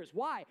 3 years.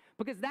 Why?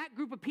 Because that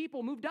group of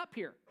people moved up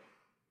here.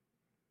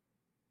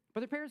 But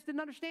their parents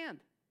didn't understand.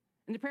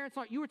 And the parents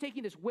thought, you were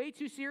taking this way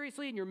too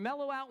seriously, and you're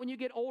mellow out when you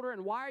get older,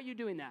 and why are you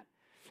doing that?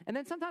 And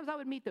then sometimes I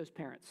would meet those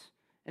parents,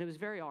 and it was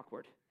very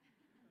awkward.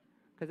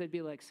 Because they'd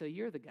be like, so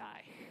you're the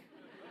guy.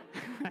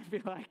 I'd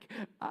be like,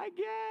 I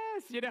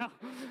guess,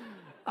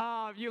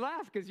 you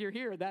laugh because you're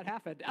here. That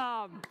happened.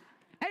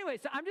 Anyway,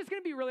 so I'm just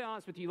going to be really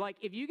honest with you. Like,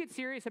 if you get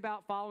serious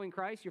about following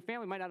Christ, your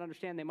family might not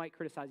understand. They might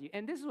criticize you.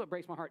 And this is what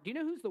breaks my heart. Do you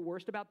know who's the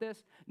worst about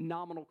this?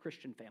 Nominal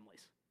Christian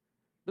families.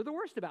 They're the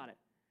worst about it.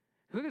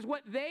 Because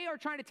what they are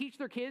trying to teach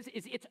their kids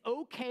is it's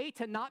okay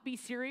to not be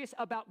serious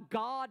about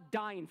God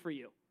dying for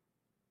you.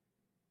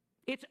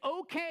 It's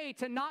okay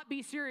to not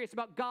be serious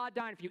about God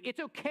dying for you.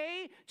 It's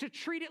okay to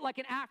treat it like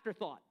an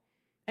afterthought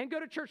and go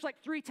to church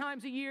like 3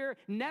 times a year,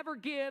 never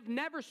give,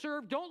 never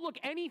serve, don't look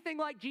anything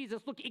like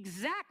Jesus, look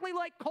exactly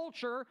like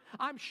culture.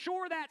 I'm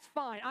sure that's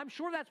fine. I'm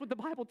sure that's what the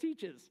Bible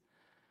teaches.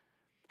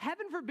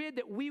 Heaven forbid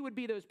that we would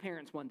be those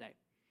parents one day.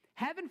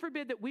 Heaven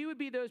forbid that we would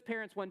be those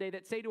parents one day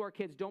that say to our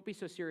kids, don't be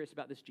so serious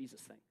about this Jesus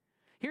thing.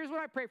 Here's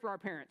what I pray for our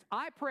parents.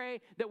 I pray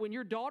that when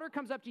your daughter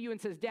comes up to you and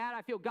says, Dad,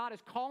 I feel God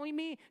is calling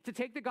me to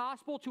take the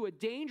gospel to a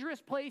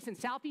dangerous place in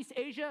Southeast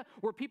Asia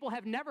where people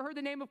have never heard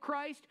the name of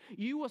Christ,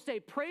 you will say,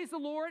 praise the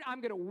Lord,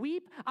 I'm going to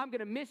weep, I'm going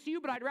to miss you,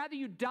 but I'd rather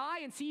you die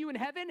and see you in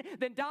heaven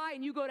than die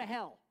and you go to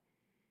hell.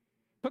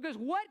 Because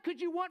what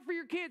could you want for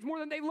your kids more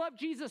than they love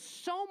Jesus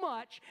so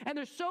much and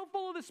they're so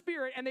full of the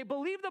Spirit and they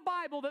believe the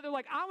Bible that they're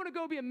like, I want to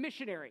go be a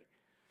missionary.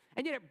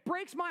 And yet it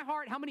breaks my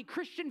heart how many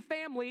Christian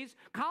families,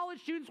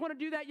 college students want to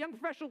do that, young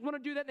professionals want to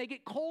do that, and they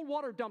get cold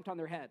water dumped on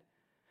their head.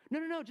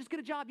 No, just get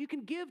a job. You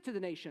can give to the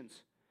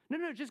nations.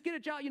 No, just get a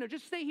job.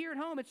 Just stay here at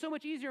home. It's so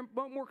much easier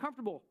and more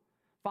comfortable.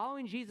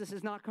 Following Jesus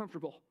is not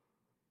comfortable.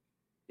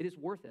 It is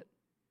worth it,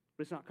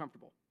 but it's not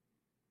comfortable.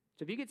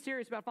 So if you get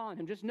serious about following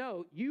him, just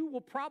know you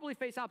will probably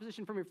face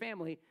opposition from your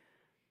family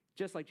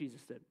just like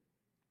Jesus did.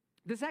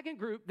 The second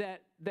group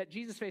that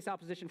Jesus faced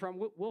opposition from,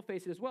 we'll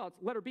face it as well.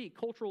 It's letter B,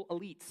 cultural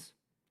elites.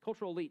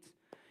 Cultural elites.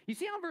 You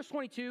see on verse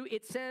 22,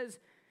 it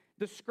says,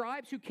 the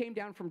scribes who came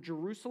down from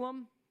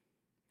Jerusalem.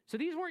 So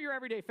these weren't your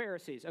everyday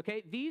Pharisees,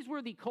 okay? These were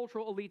the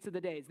cultural elites of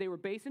the days. They were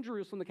based in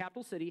Jerusalem, the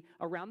capital city,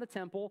 around the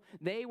temple.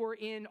 They were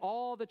in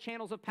all the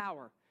channels of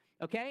power,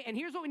 okay? And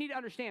here's what we need to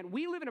understand.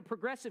 We live in a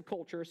progressive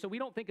culture, so we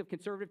don't think of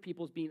conservative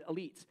people as being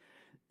elites.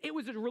 It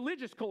was a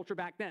religious culture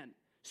back then.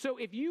 So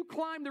if you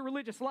climbed the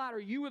religious ladder,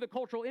 you were the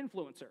cultural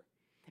influencer.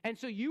 And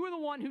so you were the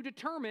one who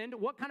determined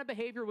what kind of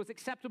behavior was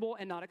acceptable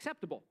and not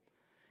acceptable.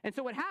 And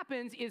so what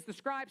happens is the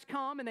scribes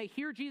come and they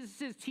hear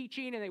Jesus'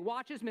 teaching and they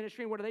watch his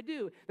ministry, and what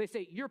do? They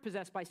say, you're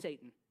possessed by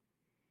Satan.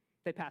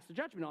 They passed the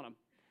judgment on him.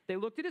 They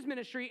looked at his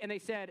ministry and they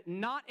said,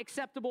 not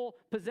acceptable,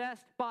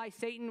 possessed by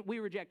Satan, we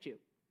reject you.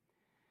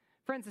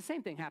 Friends, the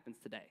same thing happens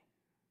today.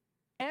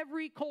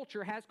 Every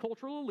culture has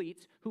cultural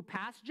elites who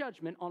pass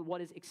judgment on what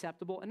is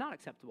acceptable and not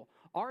acceptable.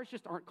 Ours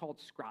just aren't called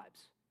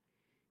scribes.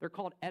 They're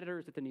called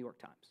editors at the New York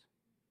Times.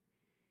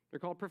 They're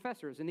called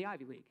professors in the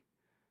Ivy League.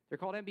 They're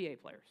called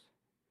NBA players.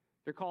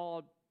 They're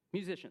called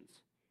musicians.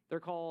 They're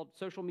called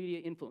social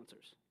media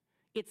influencers.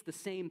 It's the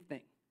same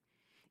thing.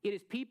 It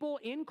is people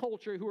in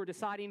culture who are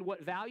deciding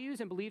what values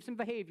and beliefs and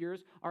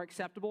behaviors are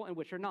acceptable and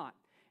which are not.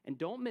 And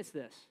don't miss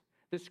this.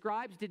 The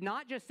scribes did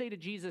not just say to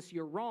Jesus,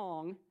 you're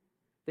wrong.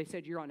 They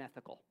said, you're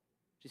unethical.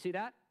 Did you see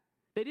that?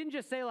 They didn't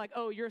just say like,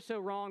 oh, you're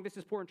so wrong, this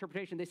is poor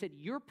interpretation. They said,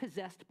 you're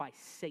possessed by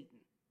Satan.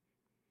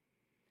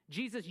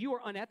 Jesus, you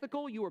are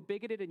unethical, you are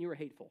bigoted, and you are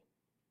hateful.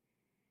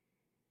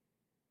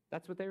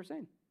 That's what they were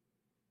saying.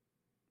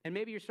 And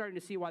maybe you're starting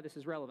to see why this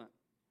is relevant,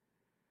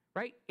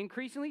 right?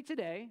 Increasingly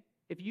today,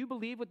 if you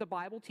believe what the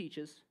Bible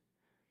teaches,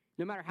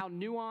 no matter how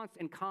nuanced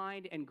and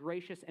kind and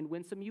gracious and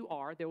winsome you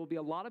are, there will be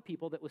a lot of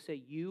people that will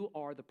say, you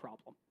are the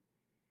problem.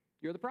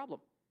 You're the problem.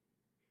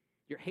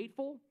 You're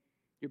hateful,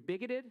 you're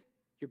bigoted,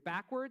 you're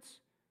backwards,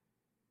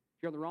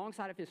 you're on the wrong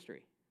side of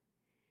history.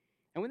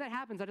 And when that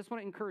happens, I just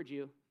want to encourage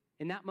you,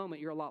 in that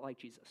moment, you're a lot like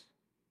Jesus.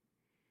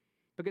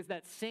 Because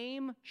that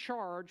same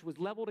charge was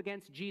leveled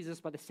against Jesus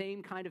by the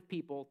same kind of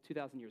people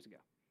 2,000 years ago.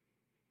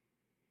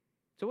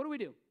 So what do we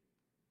do?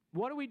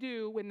 What do we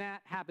do when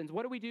that happens?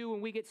 What do we do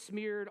when we get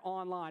smeared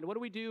online? What do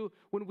we do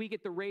when we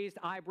get the raised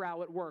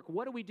eyebrow at work?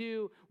 What do we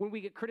do when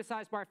we get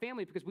criticized by our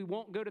family because we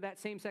won't go to that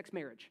same-sex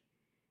marriage?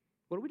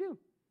 What do we do?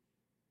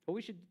 Well,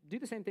 we should do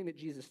the same thing that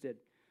Jesus did.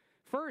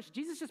 First,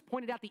 Jesus just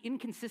pointed out the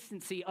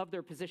inconsistency of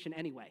their position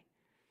anyway.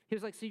 He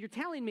was like, so you're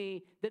telling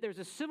me that there's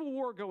a civil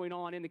war going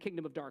on in the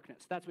kingdom of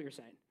darkness. That's what you're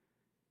saying.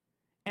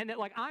 And that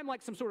like I'm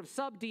like some sort of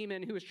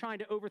sub-demon who is trying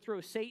to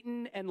overthrow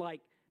Satan, and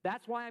like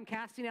that's why I'm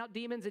casting out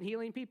demons and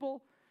healing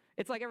people.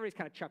 It's like everybody's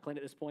kind of chuckling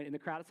at this point in the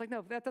crowd. It's like,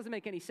 no, that doesn't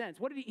make any sense.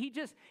 What did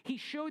he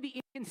showed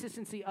the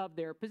inconsistency of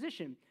their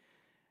position.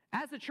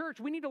 As the church,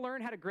 we need to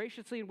learn how to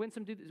graciously and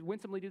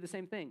winsomely do the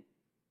same thing.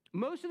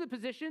 Most of the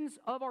positions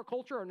of our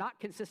culture are not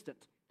consistent.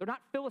 They're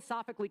not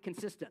philosophically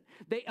consistent.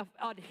 They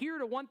adhere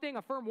to one thing,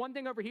 affirm one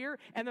thing over here,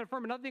 and then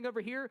affirm another thing over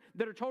here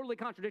that are totally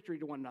contradictory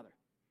to one another.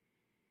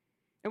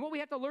 And what we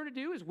have to learn to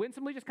do is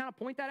winsomely just kind of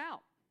point that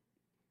out.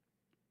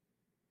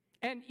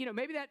 And,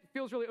 maybe that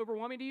feels really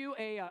overwhelming to you.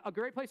 A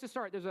great place to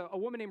start, there's a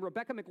woman named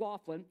Rebecca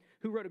McLaughlin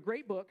who wrote a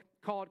great book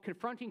called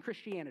Confronting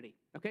Christianity,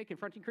 okay,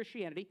 Confronting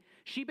Christianity.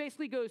 She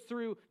basically goes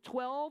through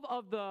 12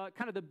 of the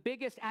kind of the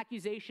biggest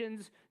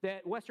accusations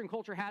that Western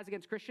culture has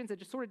against Christians and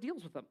just sort of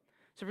deals with them.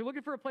 So if you're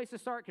looking for a place to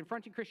start,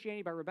 Confronting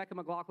Christianity by Rebecca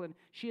McLaughlin,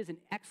 she is an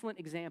excellent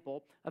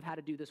example of how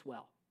to do this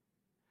well.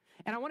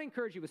 And I want to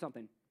encourage you with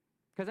something,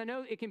 because I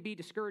know it can be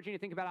discouraging to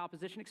think about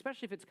opposition,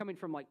 especially if it's coming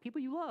from like people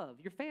you love,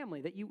 your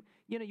family, that you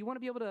want to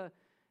be able to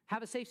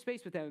have a safe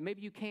space with them, and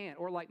maybe you can't.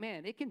 Or like,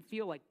 man, it can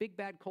feel like big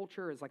bad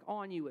culture is like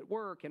on you at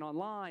work and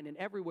online and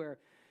everywhere.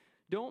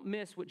 Don't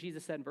miss what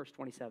Jesus said in verse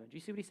 27. Do you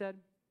see what he said?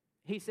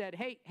 He said,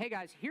 hey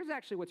guys, here's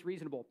actually what's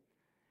reasonable.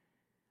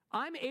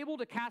 I'm able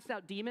to cast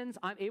out demons.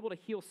 I'm able to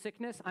heal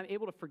sickness. I'm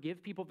able to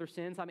forgive people of their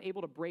sins. I'm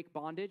able to break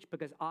bondage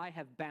because I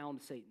have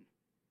bound Satan,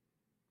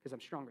 because I'm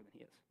stronger than he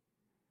is.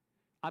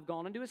 I've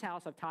gone into his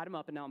house, I've tied him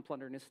up, and now I'm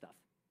plundering his stuff.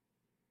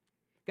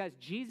 Guys,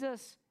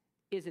 Jesus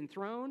is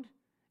enthroned.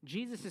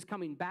 Jesus is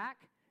coming back.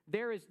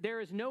 There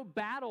is no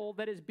battle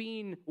that is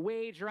being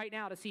waged right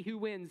now to see who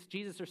wins,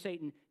 Jesus or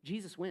Satan.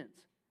 Jesus wins.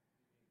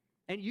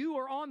 And you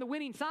are on the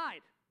winning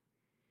side.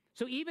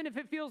 So even if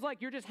it feels like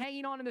you're just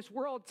hanging on in this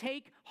world,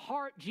 take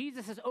heart.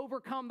 Jesus has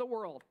overcome the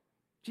world.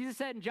 Jesus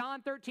said in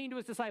John 13 to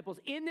his disciples,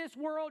 in this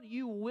world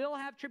you will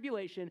have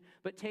tribulation,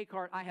 but take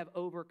heart, I have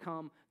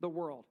overcome the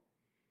world.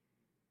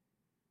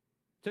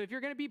 So if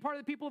you're going to be part of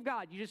the people of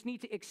God, you just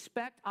need to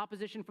expect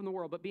opposition from the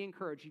world, but be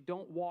encouraged. You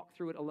don't walk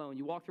through it alone.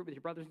 You walk through it with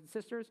your brothers and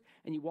sisters,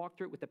 and you walk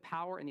through it with the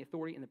power and the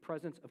authority and the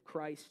presence of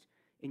Christ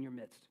in your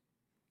midst.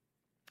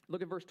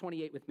 Look at verse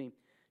 28 with me.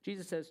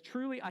 Jesus says,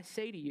 truly I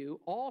say to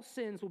you, all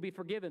sins will be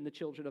forgiven the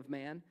children of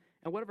man,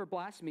 and whatever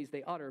blasphemies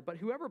they utter. But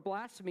whoever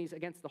blasphemies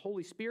against the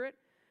Holy Spirit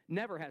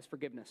never has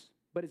forgiveness,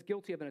 but is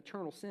guilty of an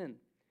eternal sin.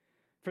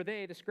 For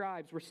they, the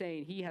scribes, were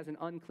saying, he has an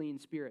unclean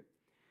spirit.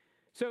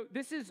 So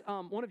this is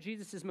one of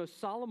Jesus'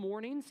 most solemn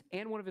warnings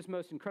and one of his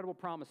most incredible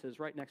promises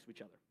right next to each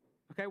other.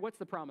 Okay, what's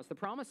the promise? The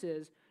promise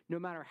is no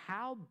matter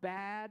how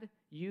bad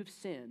you've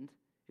sinned,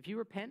 if you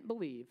repent and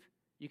believe,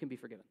 you can be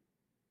forgiven.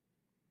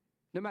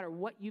 No matter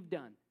what you've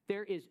done,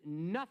 there is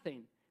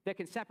nothing that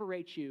can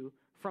separate you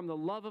from the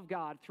love of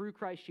God through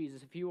Christ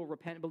Jesus if you will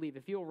repent and believe,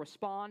 if you will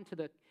respond to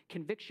the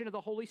conviction of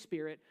the Holy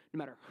Spirit. No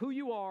matter who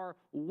you are,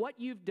 what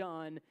you've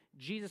done,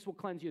 Jesus will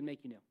cleanse you and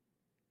make you new.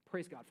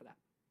 Praise God for that.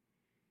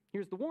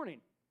 Here's the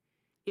warning.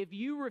 If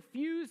you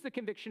refuse the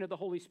conviction of the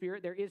Holy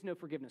Spirit, there is no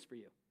forgiveness for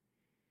you.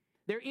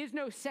 There is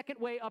no second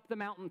way up the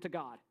mountain to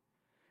God.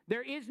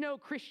 There is no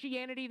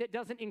Christianity that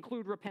doesn't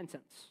include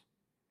repentance.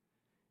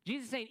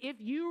 Jesus is saying, if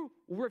you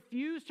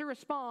refuse to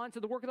respond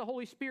to the work of the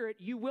Holy Spirit,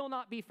 you will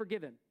not be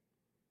forgiven.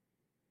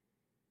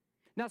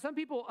 Now, some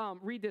people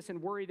read this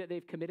and worry that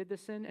they've committed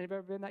this sin. Have you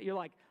ever been that? You're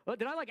like, well,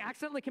 did I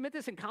accidentally commit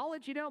this in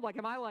college? Like,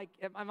 am I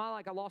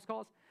like a lost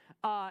cause?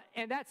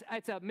 And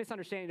it's a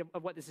misunderstanding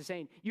of what this is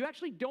saying. You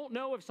actually don't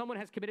know if someone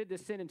has committed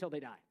this sin until they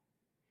die.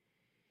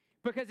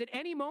 Because at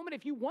any moment,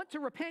 if you want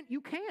to repent,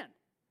 you can.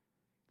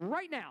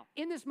 Right now,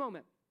 in this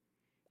moment.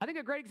 I think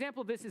a great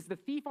example of this is the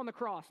thief on the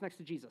cross next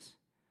to Jesus.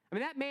 I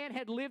mean, that man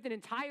had lived an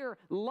entire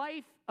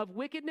life of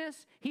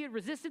wickedness. He had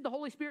resisted the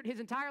Holy Spirit his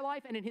entire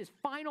life, and in his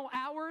final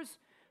hours,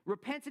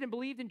 repented and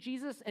believed in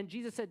Jesus, and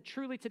Jesus said,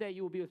 truly today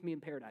you will be with me in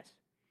paradise.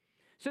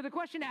 So the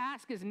question to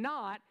ask is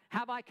not,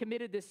 have I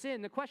committed this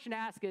sin? The question to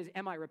ask is,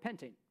 am I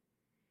repenting?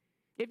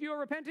 If you are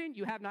repenting,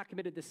 you have not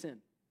committed this sin.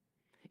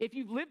 If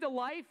you've lived a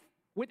life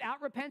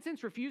without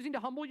repentance, refusing to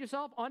humble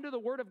yourself under the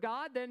word of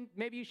God, then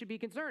maybe you should be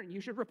concerned.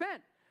 You should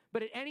repent.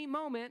 But at any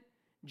moment,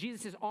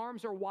 Jesus'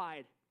 arms are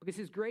wide because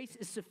his grace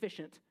is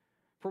sufficient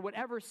for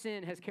whatever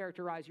sin has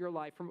characterized your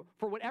life,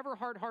 for whatever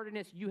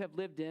hard-heartedness you have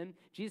lived in.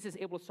 Jesus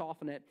is able to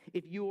soften it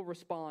if you will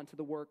respond to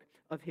the work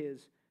of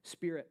his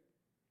Spirit.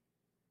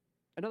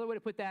 Another way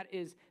to put that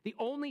is the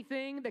only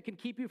thing that can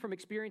keep you from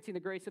experiencing the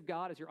grace of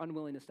God is your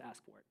unwillingness to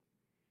ask for it.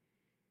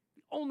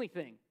 The only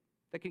thing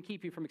that can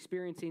keep you from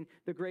experiencing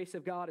the grace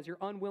of God is your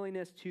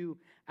unwillingness to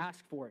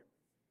ask for it.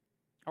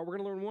 All right, we're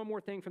going to learn one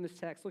more thing from this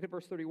text. Look at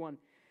verse 31.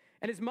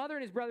 And his mother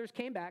and his brothers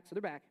came back, so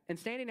they're back, and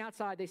standing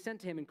outside, they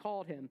sent to him and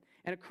called him.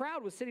 And a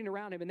crowd was sitting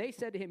around him, and they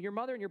said to him, your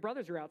mother and your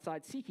brothers are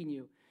outside seeking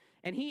you.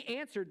 And he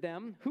answered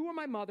them, who are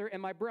my mother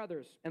and my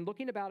brothers? And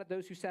looking about at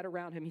those who sat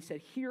around him, he said,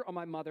 here are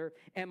my mother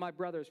and my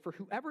brothers. For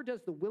whoever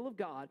does the will of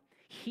God,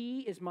 he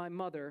is my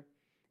mother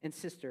and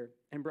sister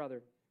and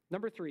brother.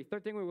 Number three,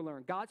 third thing we will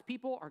learn, God's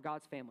people are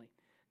God's family.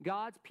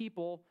 God's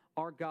people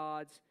are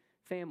God's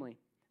family.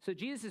 So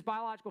Jesus'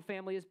 biological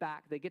family is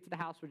back. They get to the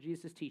house where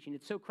Jesus is teaching.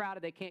 It's so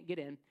crowded they can't get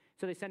in,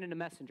 so they send in a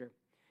messenger.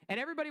 And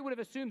everybody would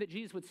have assumed that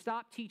Jesus would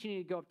stop teaching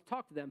and go up to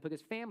talk to them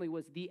because family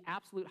was the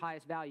absolute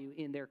highest value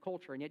in their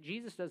culture. And yet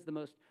Jesus does the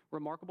most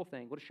remarkable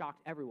thing, would have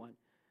shocked everyone.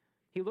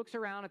 He looks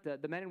around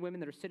at the men and women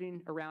that are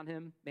sitting around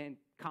him, and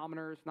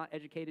commoners, not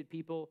educated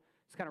people,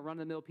 just kind of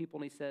run-of-the-mill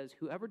people, and he says,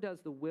 whoever does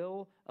the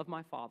will of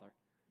my Father,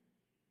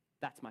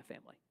 that's my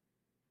family.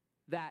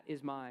 That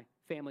is my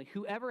family.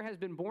 Whoever has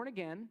been born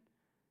again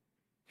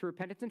through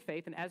repentance and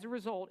faith, and as a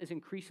result is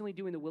increasingly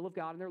doing the will of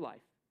God in their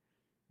life,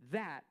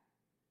 that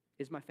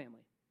is my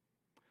family.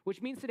 Which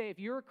means today, if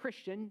you're a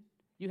Christian,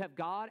 you have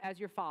God as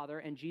your father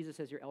and Jesus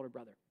as your elder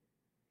brother.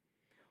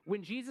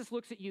 When Jesus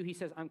looks at you, he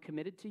says, I'm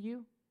committed to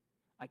you.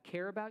 I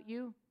care about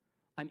you.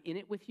 I'm in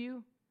it with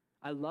you.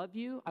 I love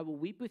you. I will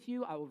weep with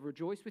you. I will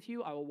rejoice with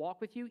you. I will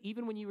walk with you,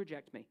 even when you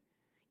reject me.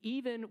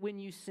 Even when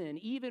you sin.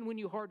 Even when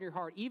you harden your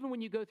heart. Even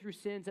when you go through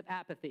sins of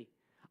apathy.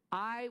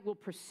 I will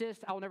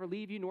persist. I will never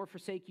leave you nor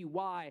forsake you.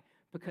 Why?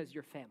 Because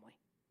you're family.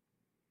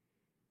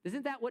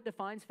 Isn't that what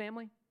defines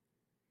family?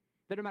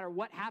 That no matter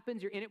what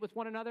happens, you're in it with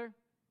one another?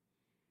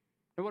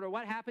 No matter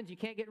what happens, you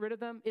can't get rid of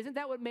them? Isn't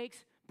that what makes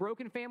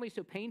broken families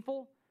so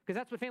painful? Because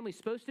that's what family's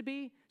supposed to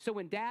be. So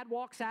when dad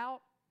walks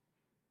out,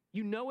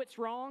 you know it's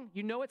wrong.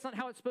 You know it's not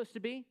how it's supposed to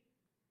be.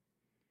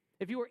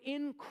 If you are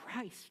in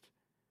Christ,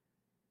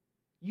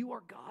 you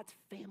are God's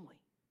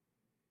family.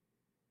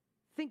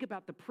 Think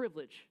about the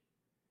privilege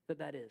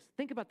that is.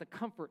 Think about the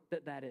comfort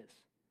that is.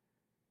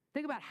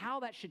 Think about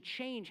how that should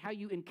change how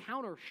you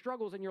encounter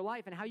struggles in your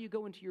life and how you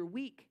go into your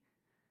week.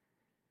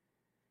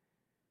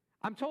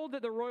 I'm told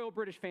that the royal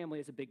British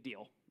family is a big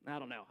deal. I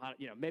don't know.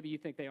 Maybe you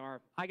think they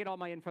are. I get all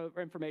my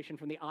information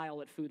from the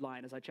aisle at Food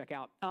Lion as I check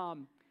out.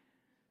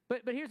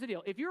 But here's the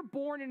deal. If you're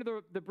born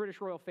into the British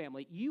royal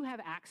family, you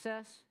have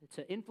access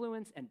to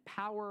influence and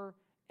power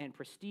and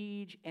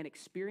prestige and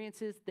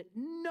experiences that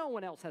no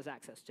one else has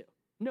access to.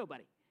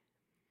 Nobody.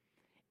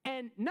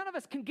 And none of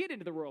us can get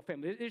into the royal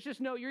family. There's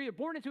just no, you're either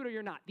born into it or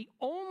you're not. The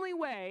only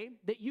way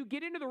that you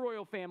get into the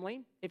royal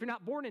family, if you're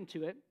not born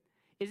into it,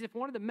 is if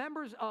one of the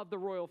members of the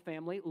royal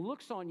family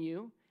looks on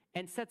you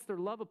and sets their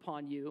love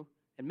upon you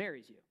and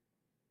marries you.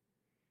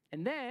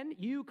 And then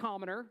you,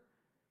 commoner,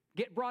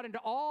 get brought into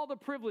all the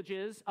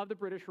privileges of the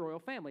British royal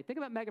family. Think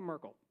about Meghan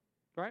Markle,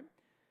 right?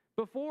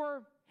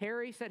 Before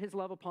Harry set his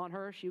love upon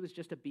her, she was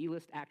just a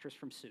B-list actress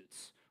from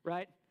Suits,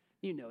 right?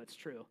 You know it's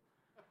true.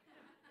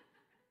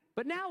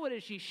 But now what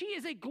is she? She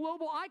is a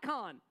global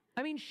icon.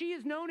 I mean, she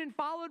is known and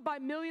followed by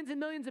millions and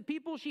millions of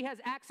people. She has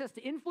access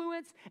to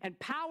influence and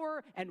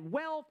power and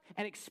wealth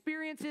and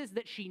experiences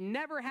that she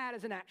never had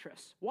as an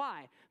actress.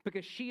 Why?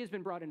 Because she has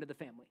been brought into the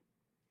family.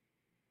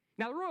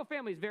 Now, the royal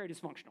family is very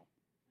dysfunctional.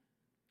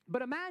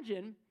 But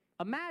imagine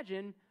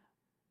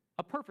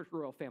a perfect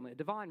royal family, a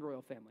divine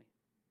royal family,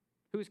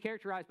 who is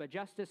characterized by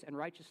justice and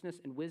righteousness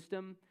and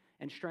wisdom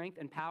and strength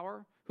and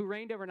power, who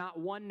reigned over not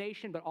one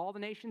nation but all the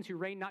nations, who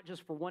reigned not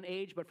just for one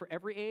age but for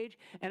every age.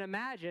 And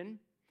imagine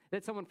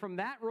that someone from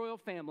that royal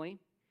family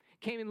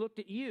came and looked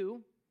at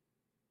you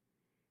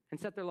and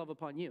set their love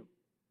upon you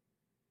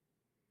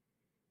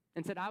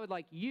and said, I would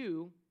like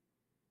you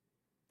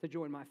to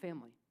join my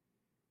family.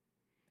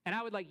 And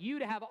I would like you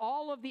to have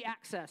all of the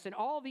access and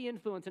all the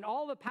influence and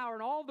all the power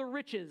and all the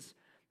riches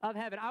of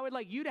heaven. I would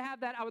like you to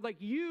have that. I would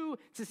like you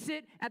to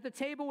sit at the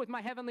table with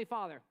my heavenly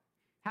Father.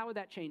 How would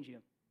that change you?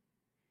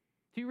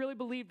 If you really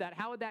believe that,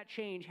 how would that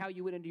change how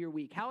you went into your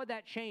week? How would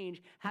that change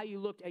how you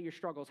looked at your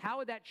struggles? How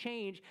would that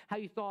change how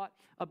you thought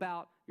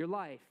about your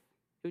life?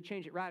 It would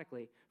change it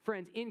radically.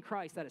 Friends, in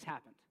Christ, that has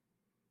happened.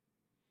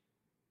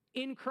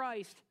 In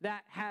Christ,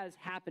 that has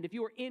happened. If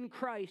you are in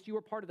Christ, you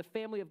are part of the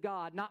family of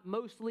God, not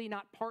mostly,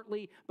 not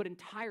partly, but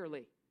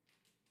entirely.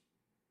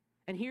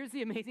 And here's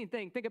the amazing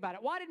thing. Think about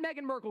it. Why did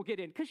Meghan Markle get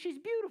in? Because she's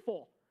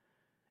beautiful,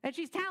 and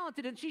she's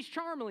talented, and she's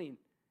charming.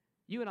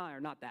 You and I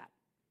are not that.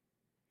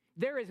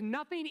 There is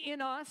nothing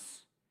in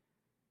us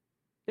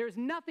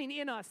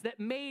that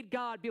made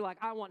God be like,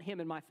 I want him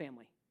in my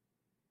family.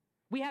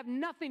 We have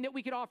nothing that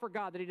we could offer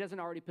God that he doesn't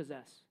already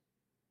possess.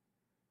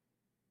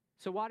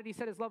 So why did he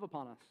set his love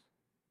upon us?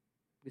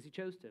 Because he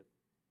chose to.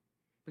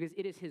 Because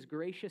it is his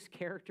gracious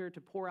character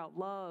to pour out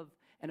love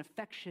and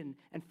affection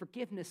and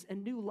forgiveness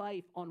and new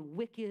life on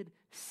wicked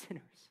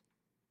sinners.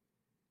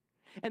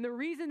 And the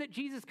reason that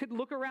Jesus could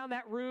look around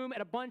that room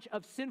at a bunch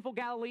of sinful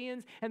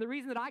Galileans, and the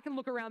reason that I can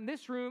look around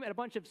this room at a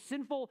bunch of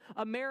sinful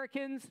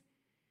Americans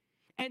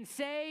and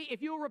say,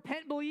 if you'll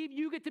repent and believe,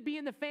 you get to be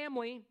in the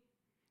family,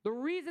 the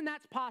reason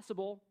that's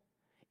possible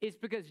is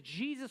because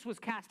Jesus was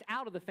cast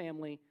out of the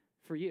family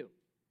for you.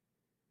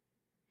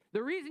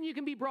 The reason you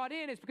can be brought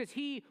in is because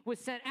he was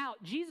sent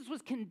out. Jesus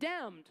was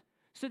condemned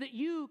so that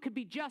you could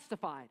be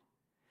justified.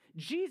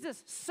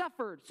 Jesus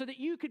suffered so that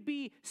you could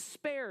be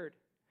spared.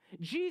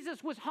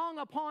 Jesus was hung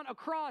upon a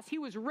cross. He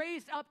was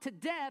raised up to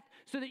death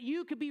so that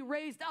you could be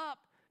raised up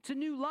to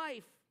new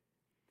life.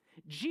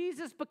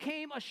 Jesus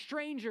became a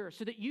stranger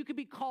so that you could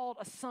be called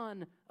a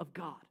son of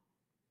God.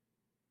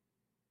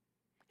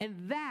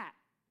 And that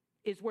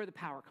is where the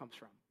power comes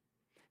from.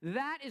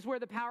 That is where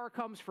the power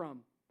comes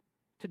from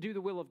to do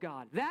the will of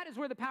God. That is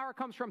where the power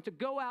comes from to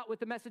go out with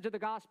the message of the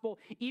gospel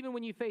even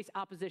when you face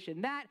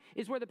opposition. That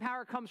is where the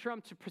power comes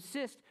from to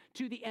persist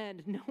to the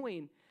end,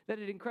 knowing that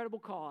at incredible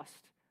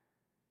cost,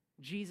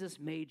 Jesus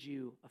made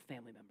you a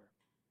family member.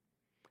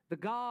 The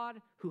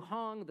God who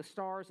hung the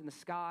stars in the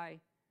sky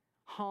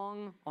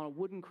hung on a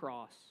wooden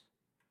cross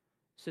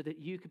so that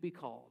you could be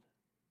called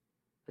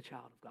a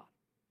child of God.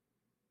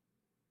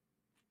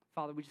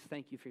 Father, we just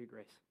thank you for your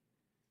grace.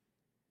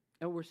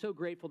 And we're so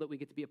grateful that we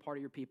get to be a part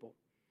of your people.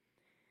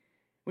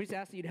 We just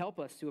ask that you'd help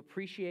us to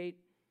appreciate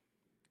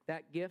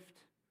that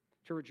gift,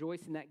 to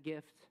rejoice in that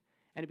gift,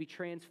 and to be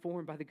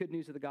transformed by the good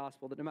news of the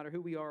gospel, that no matter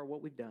who we are or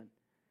what we've done,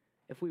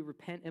 if we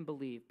repent and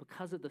believe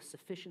because of the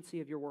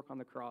sufficiency of your work on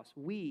the cross,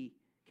 we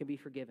can be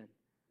forgiven.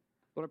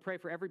 Lord, I pray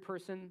for every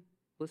person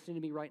listening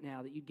to me right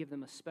now that you'd give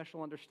them a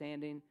special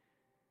understanding,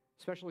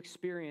 special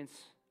experience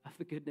of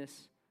the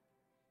goodness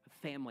of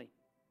family,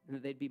 and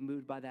that they'd be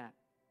moved by that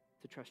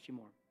to trust you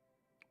more.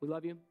 We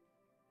love you.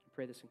 I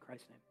pray this in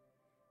Christ's name.